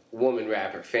 woman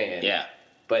rapper fan. Yeah.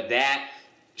 But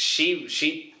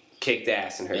she kicked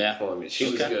ass in her performance. She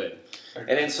was good. And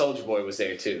then Soulja Boy was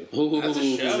there too. That's a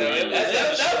show.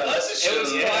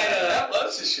 That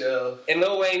was a show. And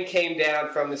Lil Wayne came down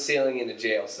from the ceiling in a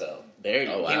jail cell. There you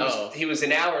go. Wow. He was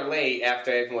an hour late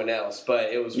after everyone else, but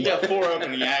it was. You got 4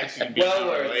 opening acts. You can be an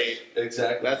hour late.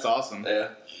 Exactly. That's awesome.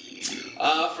 Yeah.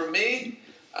 For me,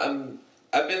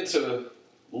 I've been to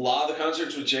a lot of the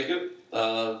concerts with Jacob.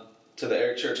 To the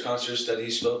Eric Church concerts that he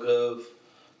spoke of.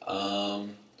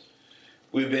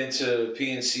 We've been to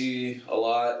PNC a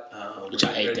lot. Which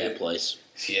I hate that place.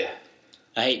 Yeah.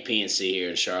 I hate PNC here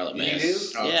in Charlotte, man. You do?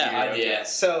 Oh, yeah.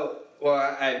 So,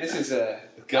 this is a...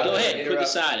 Go ahead, quick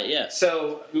aside it, yeah.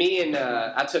 So, me and...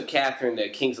 I took Catherine to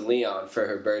Kings of Leon for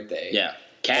her birthday. Yeah.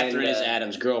 Catherine is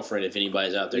Adam's girlfriend, if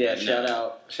anybody's out there. Yeah, shout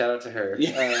out to her.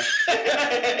 Yeah.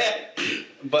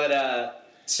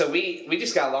 So we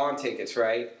just got lawn tickets,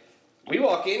 right? We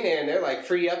walk in there and they're like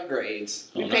free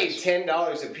upgrades. We paid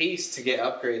 $10 a piece to get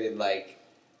upgraded like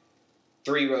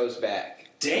 3 rows back.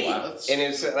 Damn. Wow. And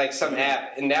it's like some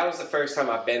app, and that was the first time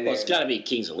I've been there. Well, it's got to be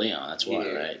Kings of Leon, that's why,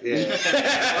 right? Yeah.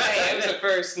 It was the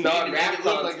first non-rap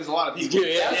concert. Like there's a lot of people.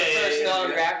 That was the first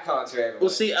non-rap concert I ever went.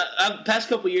 Well, see, past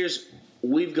couple years,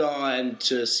 we've gone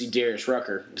to see Darius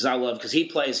Rucker because he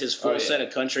plays his full set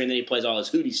of country and then he plays all his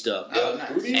hootie stuff. Oh,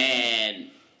 nice. And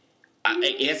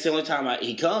that's the only time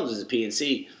he comes is at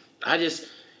PNC.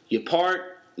 You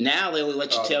park. Now they only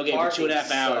let you tailgate for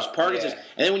 2.5 hours. Parking and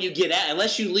then when you get out,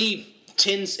 unless you leave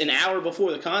an hour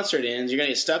before the concert ends, you're gonna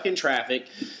get stuck in traffic.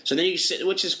 So then you sit,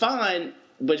 which is fine.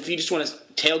 But if you just want to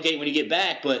tailgate when you get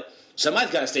back, but somebody's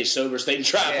got to stay sober so they can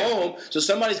drive home. So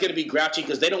somebody's going to be grouchy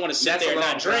because they don't want to sit there and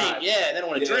not drink. Yeah, they don't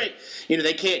want to drink.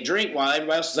 They can't drink while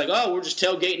everybody else is like, oh, we're just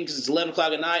tailgating because it's 11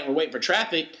 o'clock at night and we're waiting for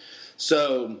traffic.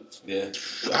 So,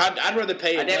 I'd rather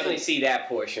pay. I definitely see that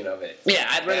portion of it. Yeah,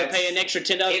 I'd rather pay an extra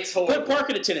 $10. Put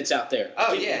parking attendants out there.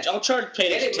 Oh yeah, I'll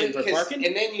pay an extra $10 for parking.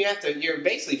 And then you're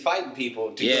basically fighting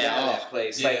people to get out of that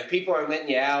place. Yeah. Like people aren't letting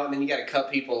you out, and then you got to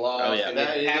cut people off. Oh yeah, and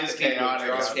then half the people are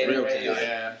drunk anyway.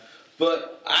 Yeah.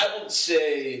 But I would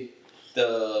say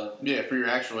for your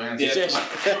actual answer. Yeah,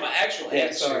 for my actual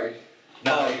answer. Sorry.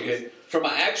 No, you're good. For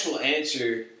my actual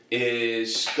answer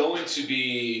is going to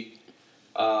be.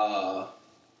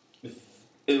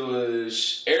 It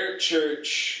was Eric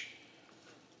Church,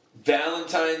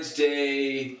 Valentine's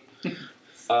Day.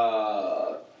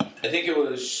 I think it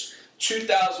was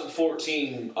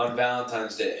 2014 on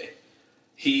Valentine's Day.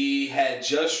 He had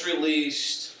just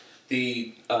released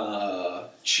the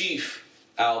Chief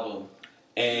album,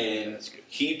 and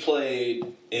he played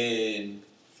in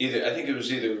I think it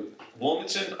was either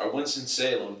Wilmington or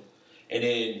Winston-Salem, and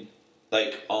then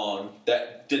on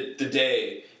the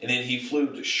day, and then he flew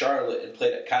to Charlotte and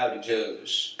played at Coyote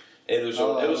Joe's. It was a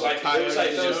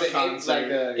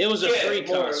free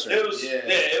concert. It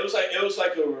was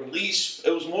like a release. It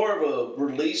was more of a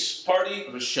release party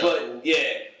of a show.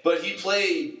 But he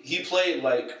played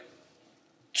like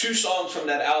 2 songs from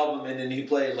that album, and then he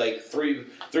played like three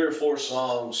or 4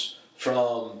 songs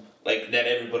from that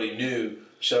everybody knew.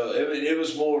 So it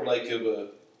was more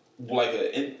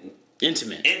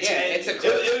intimate.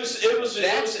 It was an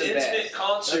intimate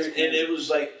concert, and it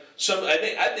was like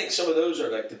I think some of those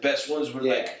are like the best ones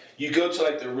where you go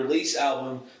to the release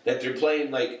album that they're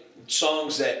playing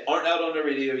songs that aren't out on the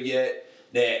radio yet,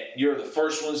 that you're the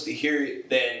first ones to hear it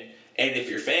then, and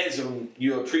if you're fans of them,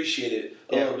 you appreciate it.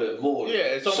 a little bit more. Yeah,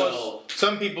 it's almost.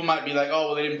 Some people might be like, "Oh,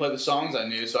 well, they didn't play the songs I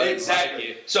knew, so I didn't like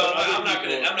it." So I'm not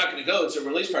gonna go. It's a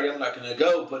release party. I'm not gonna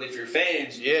go. But if you're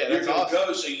fans, you're gonna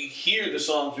go so you hear the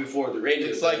songs before the radio.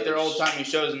 It's like their old timey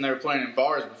shows, and they were playing in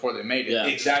bars before they made it. Yeah,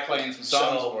 exactly. Playing some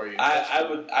songs for you.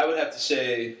 I would have to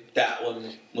say that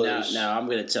one was. Now I'm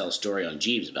going to tell a story on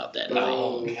Jeebs about that night.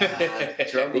 Oh,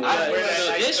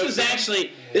 God. This was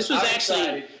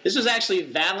actually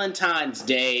Valentine's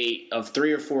Day of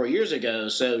 3 or 4 years ago.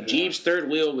 So Jeebs third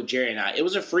wheel with Jerry and I. It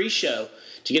was a free show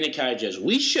to get in Coyote Joe's.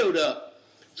 We showed up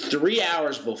 3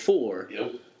 hours before.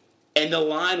 Yep. And the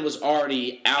line was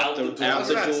already out the door. That's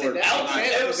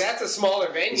a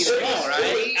smaller venue. Small,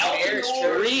 right?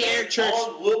 Three air church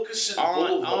on Wilkerson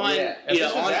Boulevard.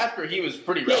 This was after he was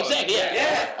pretty relevant.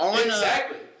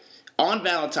 Exactly. On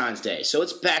Valentine's Day. So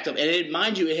it's backed up. And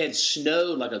mind you, it had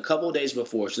snowed like a couple of days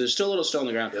before. So there's still a little snow on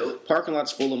the ground. Yep. Parking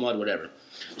lot's full of mud, whatever.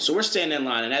 So we're standing in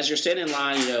line. And as you're standing in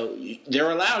line,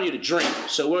 they're allowing you to drink.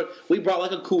 So we brought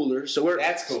like a cooler. So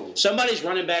that's cool. Somebody's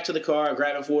running back to the car,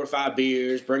 grabbing 4 or 5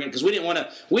 beers, bringing because we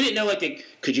didn't know like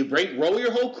could you roll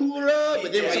your whole cooler up?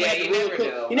 But then somebody had to roll the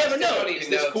cooler. You never know. Is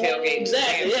this cool?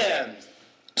 Exactly. Yeah.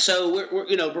 So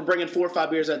we're bringing 4 or 5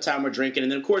 beers at a time. We're drinking,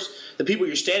 and then of course the people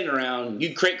you're standing around,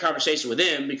 you create conversation with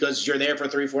them because you're there for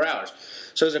 3 or 4 hours.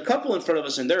 So there's a couple in front of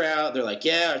us, and they're out. They're like,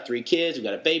 "Yeah, our 3 kids. We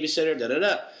got a babysitter." Da da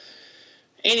da.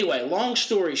 Anyway, long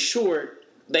story short,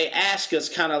 they ask us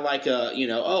kind of like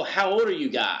 "Oh, how old are you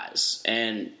guys?"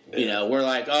 And we're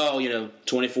like, "Oh,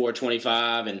 24,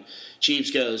 25." And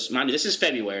Jeebs goes, "Mind you, this is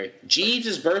February.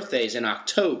 Jeebs' birthday's in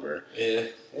October." Yeah.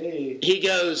 Hey. He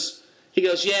goes,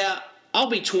 "Yeah, I'll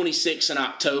be 26 in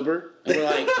October." And we're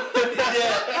like,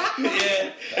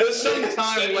 yeah. It was some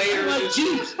time later. I'm like,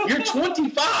 Jeebs, you're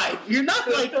 25. You're not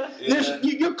like,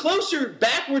 you're closer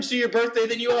backwards to your birthday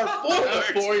than you are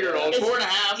forwards. 4-year-old,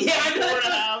 4.5. Yeah,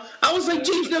 4.5. I was like,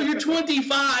 Jeebs, no, you're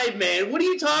 25, man. What are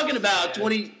you talking about?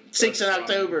 26 in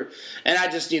October. And I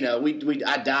just,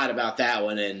 I died about that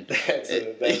one. And that's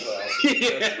awesome.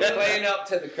 Playing up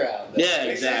to the crowd. Yeah,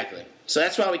 exactly. So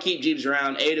that's why we keep Jeebs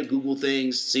around, A, to Google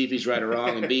things, see if he's right or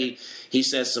wrong, and B, he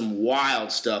says some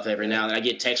wild stuff every now and then. I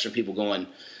get texts from people going,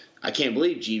 "I can't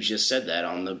believe Jeebs just said that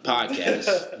on the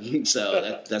podcast."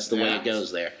 So that's the way it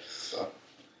goes there.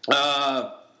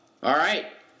 All right.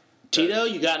 Tito,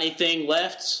 you got anything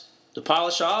left to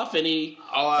polish off? Any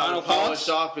final thoughts? Polish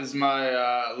off is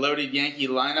my loaded Yankee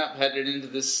lineup headed into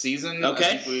this season. Okay.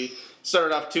 I think we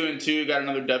started off 2-2, got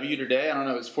another W today. I don't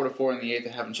know, it was 4-4 in the 8th.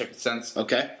 I haven't checked it since.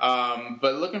 Okay.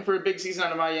 But looking for a big season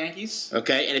out of my Yankees.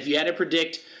 Okay, and if you had to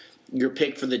predict your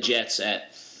pick for the Jets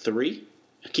at 3?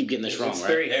 I keep getting this wrong,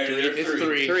 right? It's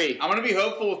 3. I'm going to be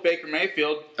hopeful with Baker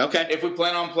Mayfield. Okay. If we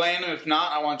plan on playing him, if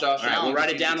not, I want Josh Allen. All right, we'll write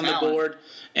it down on the board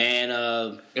and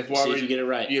see if you get it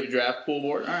right. You have a draft pool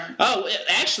board? All right. Oh,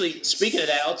 actually, speaking of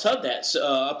that, I'll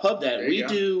pub that. We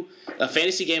do a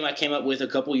fantasy game I came up with a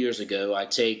couple years ago. I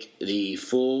take the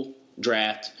full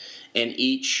draft, and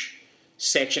each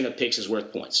section of picks is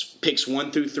worth points. Picks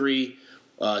 1 through 3,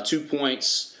 2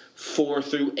 points, 4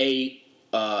 through 8,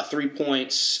 3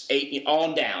 points, 8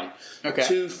 on down. Okay.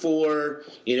 2, 4,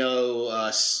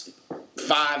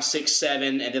 5, 6,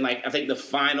 7, and then I think the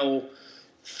final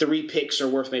 3 picks are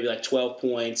worth maybe 12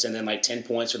 points, and then 10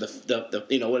 points for the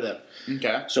whatever.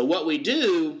 Okay. So what we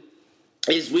do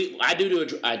is I do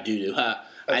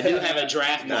have a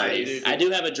draft party. I do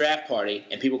have a draft party,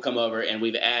 and people come over, and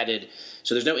we've added.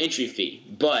 So there's no entry fee,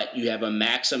 but you have a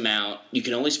max amount. You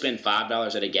can only spend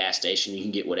 $5 at a gas station. You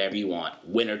can get whatever you want.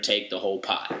 Winner take the whole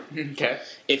pot. Okay.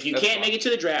 If you can't make it to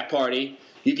the draft party,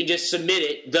 you can just submit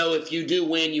it. Though if you do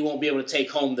win, you won't be able to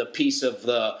take home the piece of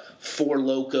the 4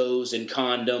 Locos and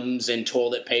condoms and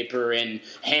toilet paper and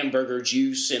hamburger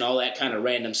juice and all that kind of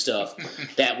random stuff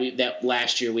that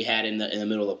last year we had in the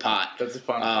middle of the pot. That's a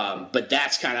fun one. But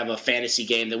that's kind of a fantasy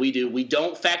game that we do. We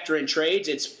don't factor in trades.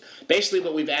 It's basically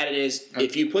what we've added is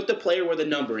if you put the player where the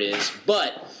number is,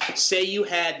 but say you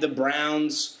had the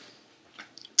Browns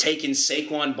taking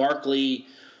Saquon Barkley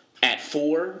at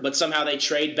 4, but somehow they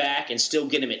trade back and still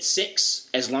get him at 6,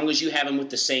 as long as you have him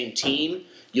with the same team,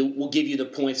 we'll give you the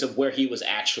points of where he was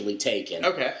actually taken.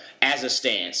 Okay. As a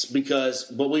stance,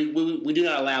 but we do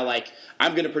not allow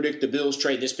I'm going to predict the Bills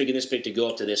trade this pick and this pick to go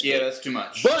up to this pick. Yeah, that's too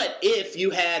much. But if you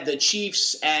had the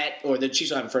Chiefs the Chiefs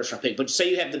don't have a first round pick, but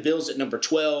say you have the Bills at number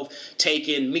 12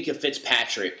 taking Minka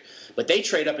Fitzpatrick, but they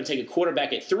trade up and take a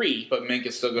quarterback at 3. But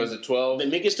Minka still goes at 12. But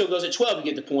Minka still goes at 12.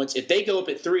 You get the points. If they go up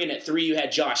at 3, and at 3 you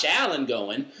had Josh Allen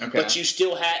going, but you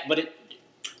still had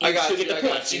You get the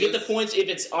points. You get the points if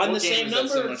it's on the same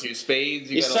number. Spades.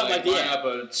 You got to line up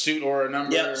a suit or a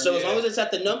number. Yep. So as long as it's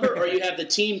at the number or you have the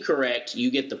team correct,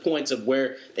 you get the points of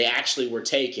where they actually were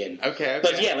taken. Okay.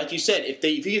 But yeah, like you said, if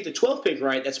you get the 12th pick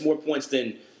right, that's more points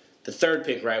than the third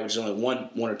pick right, which is only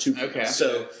one or two points. Okay.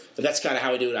 So, but that's kind of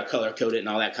how we do it. I color code it and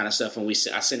all that kind of stuff. And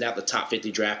I send out the top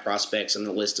 50 draft prospects and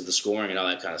the list of the scoring and all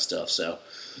that kind of stuff. So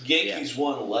Yankees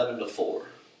won 11-4. Oh,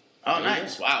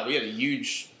 nice! Wow, we had a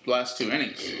huge last 2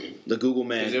 innings. The Google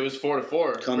man, it was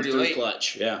 4-4. Come through late.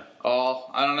 Clutch. Yeah. Oh,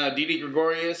 I don't know. Didi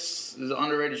Gregorius is an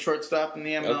underrated shortstop in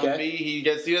the MLB. Okay. He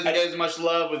doesn't get as much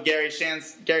love with Gary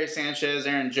Sanchez,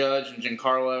 Aaron Judge, and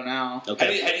Giancarlo now.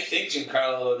 Okay. How do you think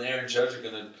Giancarlo and Aaron Judge are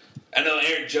going to? I know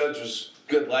Aaron Judge was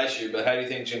good last year, but how do you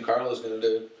think Giancarlo is going to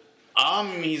do?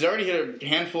 He's already hit a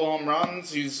handful of home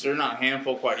runs. Or not a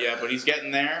handful quite yet, but he's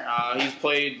getting there. He's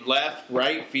played left,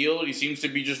 right field. He seems to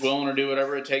be just willing to do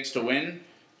whatever it takes to win.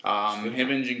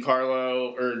 Him and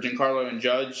Giancarlo and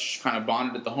Judge kind of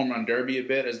bonded at the home run derby a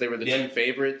bit as they were the two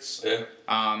favorites.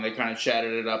 Yeah. They kind of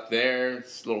chatted it up there.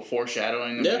 It's a little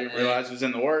foreshadowing that we didn't realize was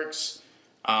in the works.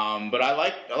 But I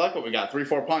like what we got.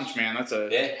 3-4 punch, man. That's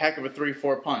a heck of a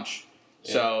 3-4 punch.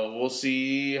 Yeah. So we'll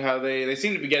see how they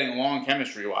seem to be getting along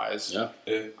chemistry-wise.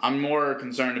 Yeah. I'm more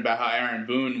concerned about how Aaron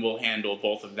Boone will handle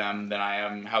both of them than I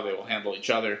am how they will handle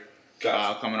each other.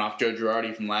 Gotcha. Coming off Joe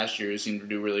Girardi from last year, who seemed to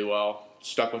do really well.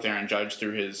 Stuck with Aaron Judge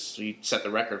he set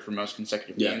the record for most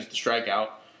consecutive games to strikeout.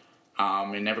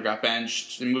 He never got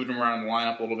benched. They moved him around the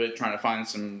lineup a little bit, trying to find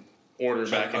some order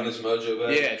back. Trying to find his mojo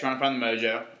back. Yeah, trying to find the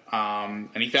mojo.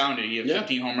 And he found it. He had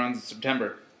 15 home runs in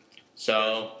September.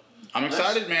 So I'm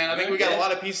excited, man. I think we got a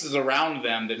lot of pieces around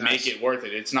them that make it worth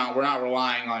it. We're not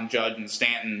relying on Judge and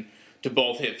Stanton to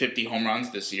both hit 50 home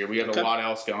runs this year. We got a lot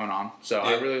else going on. So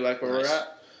I really like where we're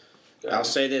at. I'll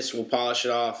say this. We'll polish it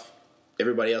off.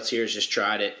 Everybody else here has just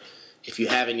tried it. If you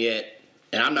haven't yet,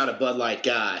 and I'm not a Bud Light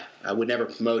guy, I would never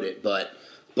promote it, but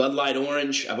Bud Light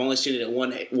Orange, I've only seen it at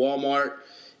one Walmart.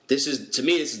 To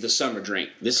me, this is the summer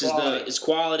drink. It's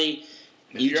quality.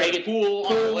 You take it pool,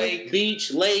 on the lake,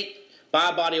 beach, lake, by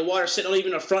a body of water, sitting on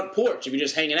even a front porch if you're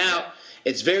just hanging out.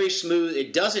 It's very smooth.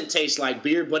 It doesn't taste like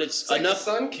beer, but it's enough.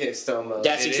 Like Sun-Kissed almost.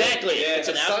 That's exactly it. It's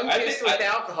a Sun-Kissed with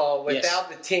alcohol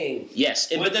without the ting.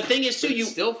 Yes, but the thing is, too, you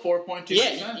still 4.2%.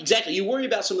 Yeah, exactly. You worry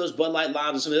about some of those Bud Light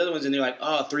Limes and some of the other ones, and they're like,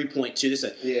 3.2. This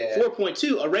is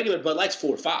 4.2. A regular Bud Light's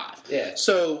 4.5. Yeah.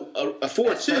 So a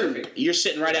 4.2, you're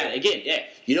sitting right at it. Again,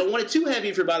 you don't want it too heavy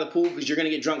if you're by the pool because you're going to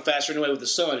get drunk faster anyway with the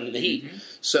sun and the heat. Mm-hmm.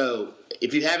 So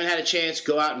if you haven't had a chance,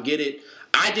 go out and get it.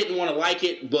 I didn't want to like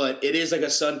it, but it is like a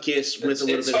sun kiss with a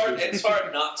little bit of It's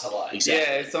hard not to like. Exactly.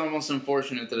 Yeah, it's almost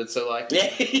unfortunate that it's so like.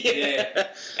 Yeah.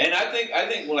 And I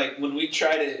think like when we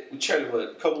tried it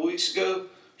a couple weeks ago,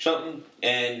 something,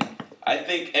 and I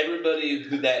think everybody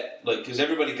because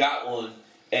everybody got one,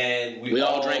 and we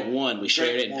all drank one. We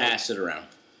shared it and passed it around.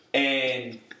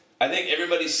 And I think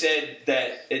everybody said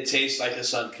that it tastes like a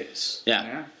sun kiss.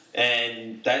 Yeah.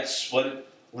 And that's what it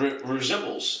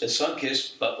resembles a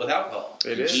sun-kissed, but with alcohol.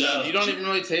 It is. You don't even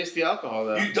really taste the alcohol,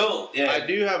 though. You don't. Yeah. I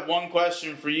do have one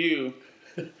question for you.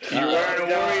 You're wearing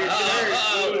a Warrior shirt.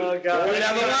 Oh, God. Going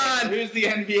down the line. Who's the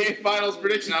NBA Finals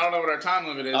prediction? I don't know what our time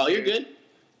limit is. Oh, you're good.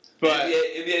 But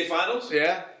NBA Finals?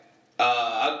 Yeah.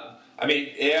 I'm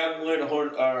wearing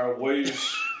a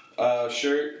Warriors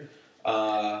shirt,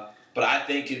 but I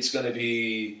think it's going to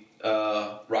be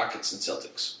Rockets and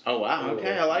Celtics. Oh, wow.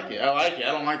 Okay, I like it. I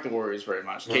don't like the Warriors very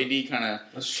much. KD kind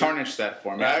of tarnished that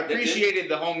for me. I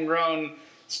appreciated the homegrown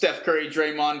Steph Curry,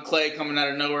 Draymond, Clay coming out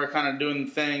of nowhere, kind of doing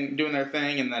their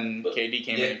thing, and then KD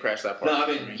came in and crashed that part.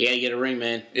 For me. Yeah, you get a ring,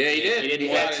 man. Yeah, he did.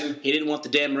 He didn't want the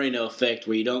Dan Marino effect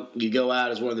where you go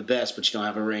out as one of the best, but you don't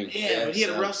have a ring. Yeah, but he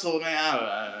had a Russell, man.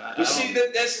 That's the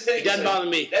thing. It doesn't bother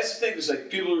me. That's the thing. It's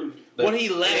like people are. What he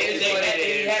led is what it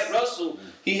is. He had Russell.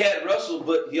 He had Russell,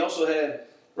 but he also had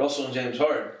Russell and James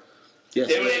Harden. Yes.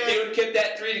 They would have kept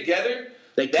that three together.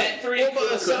 That three.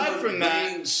 But aside from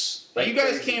that, you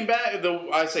guys came back.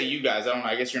 I say you guys.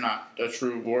 I guess you're not a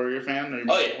true Warrior fan.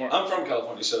 I'm from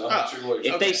California, so I'm a true Warrior.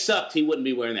 If they sucked, he wouldn't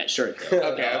be wearing that shirt.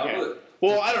 Though. Okay.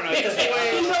 Well, I don't know. Just the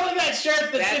way he's only got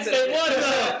shirts that since they won.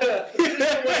 This is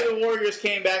the way the Warriors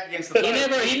came back against the.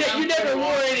 You never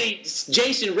wore any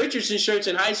Jason Richardson shirts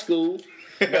in high school.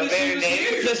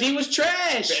 Because he was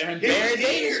trash. Baron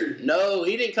Davis. No,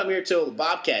 he didn't come here till the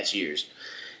Bobcats years.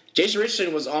 Jason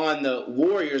Richardson was on the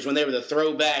Warriors when they were the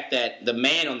throwback, that the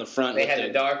man on the front. They had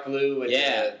the dark blue with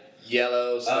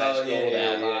yellow / gold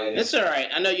yeah. It's all right.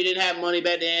 I know you didn't have money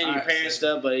back then, your parents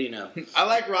stuff, but I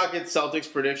like Rockets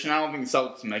Celtics prediction. I don't think the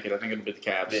Celtics make it. I think it'll be the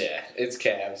Cavs. Yeah, it's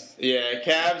Cavs. Yeah,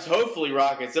 Cavs. Hopefully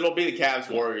Rockets. It'll be the Cavs.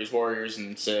 Warriors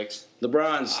in 6.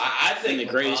 LeBron's I think the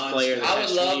greatest player. I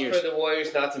would love for the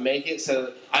Warriors not to make it.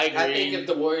 So I agree. I think if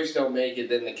the Warriors don't make it,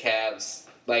 then the Cavs.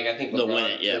 I think they'll LeBron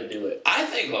win it. Yeah, could do it. I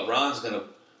think LeBron's gonna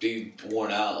be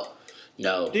worn out.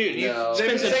 No, dude, no. They've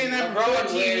been saying that for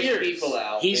 14 years. People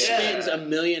out. He spends $1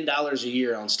 million a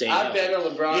year on staying I've been a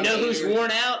LeBron. You know who's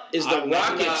worn out is the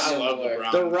Rockets. I love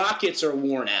LeBron. The Rockets are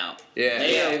worn out. Yeah,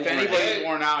 if anybody's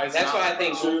worn out, it's that's not why I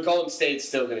think Golden State's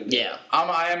still going to be. Yeah,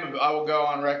 I will go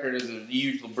on record as a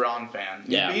huge LeBron fan.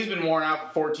 Yeah, he's been worn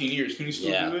out for 14 years. Can he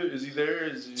still do it? Is he there?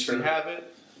 Does he have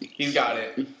it? He's got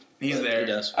it. He's there. He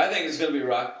does. I think it's going to be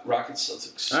Rockets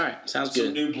Celtics. All right, sounds good.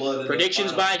 Some new blood.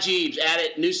 Predictions by Jeebs. Add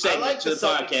it. New segment to the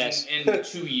podcast. In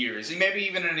 2 years, maybe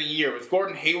even in a year, with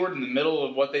Gordon Hayward in the middle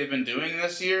of what they've been doing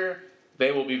this year,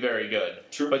 they will be very good.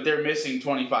 True. But they're missing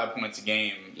 25 points a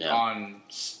game on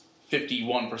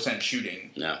 51% shooting.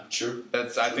 No. True.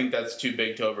 I think that's too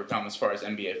big to overcome as far as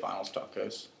NBA Finals talk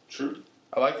goes. True.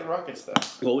 I like the Rockets, though.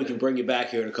 Well, we can bring you back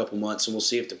here in a couple months, and we'll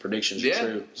see if the predictions are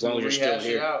true. As long as you're still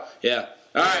here. Yeah.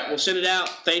 All right, we'll send it out.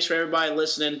 Thanks for everybody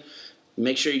listening.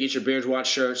 Make sure you get your Bears Watch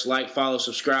shirts. Like, follow,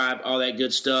 subscribe, all that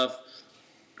good stuff.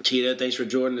 Tito, thanks for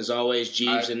Jordan, as always.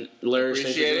 Jeebs and Lurs.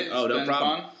 Appreciate it. Oh, no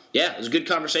problem. Fun. Yeah, it was a good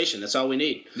conversation. That's all we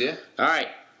need. Yeah. All right.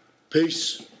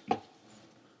 Peace.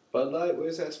 Bud Light,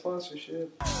 where's that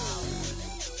sponsorship?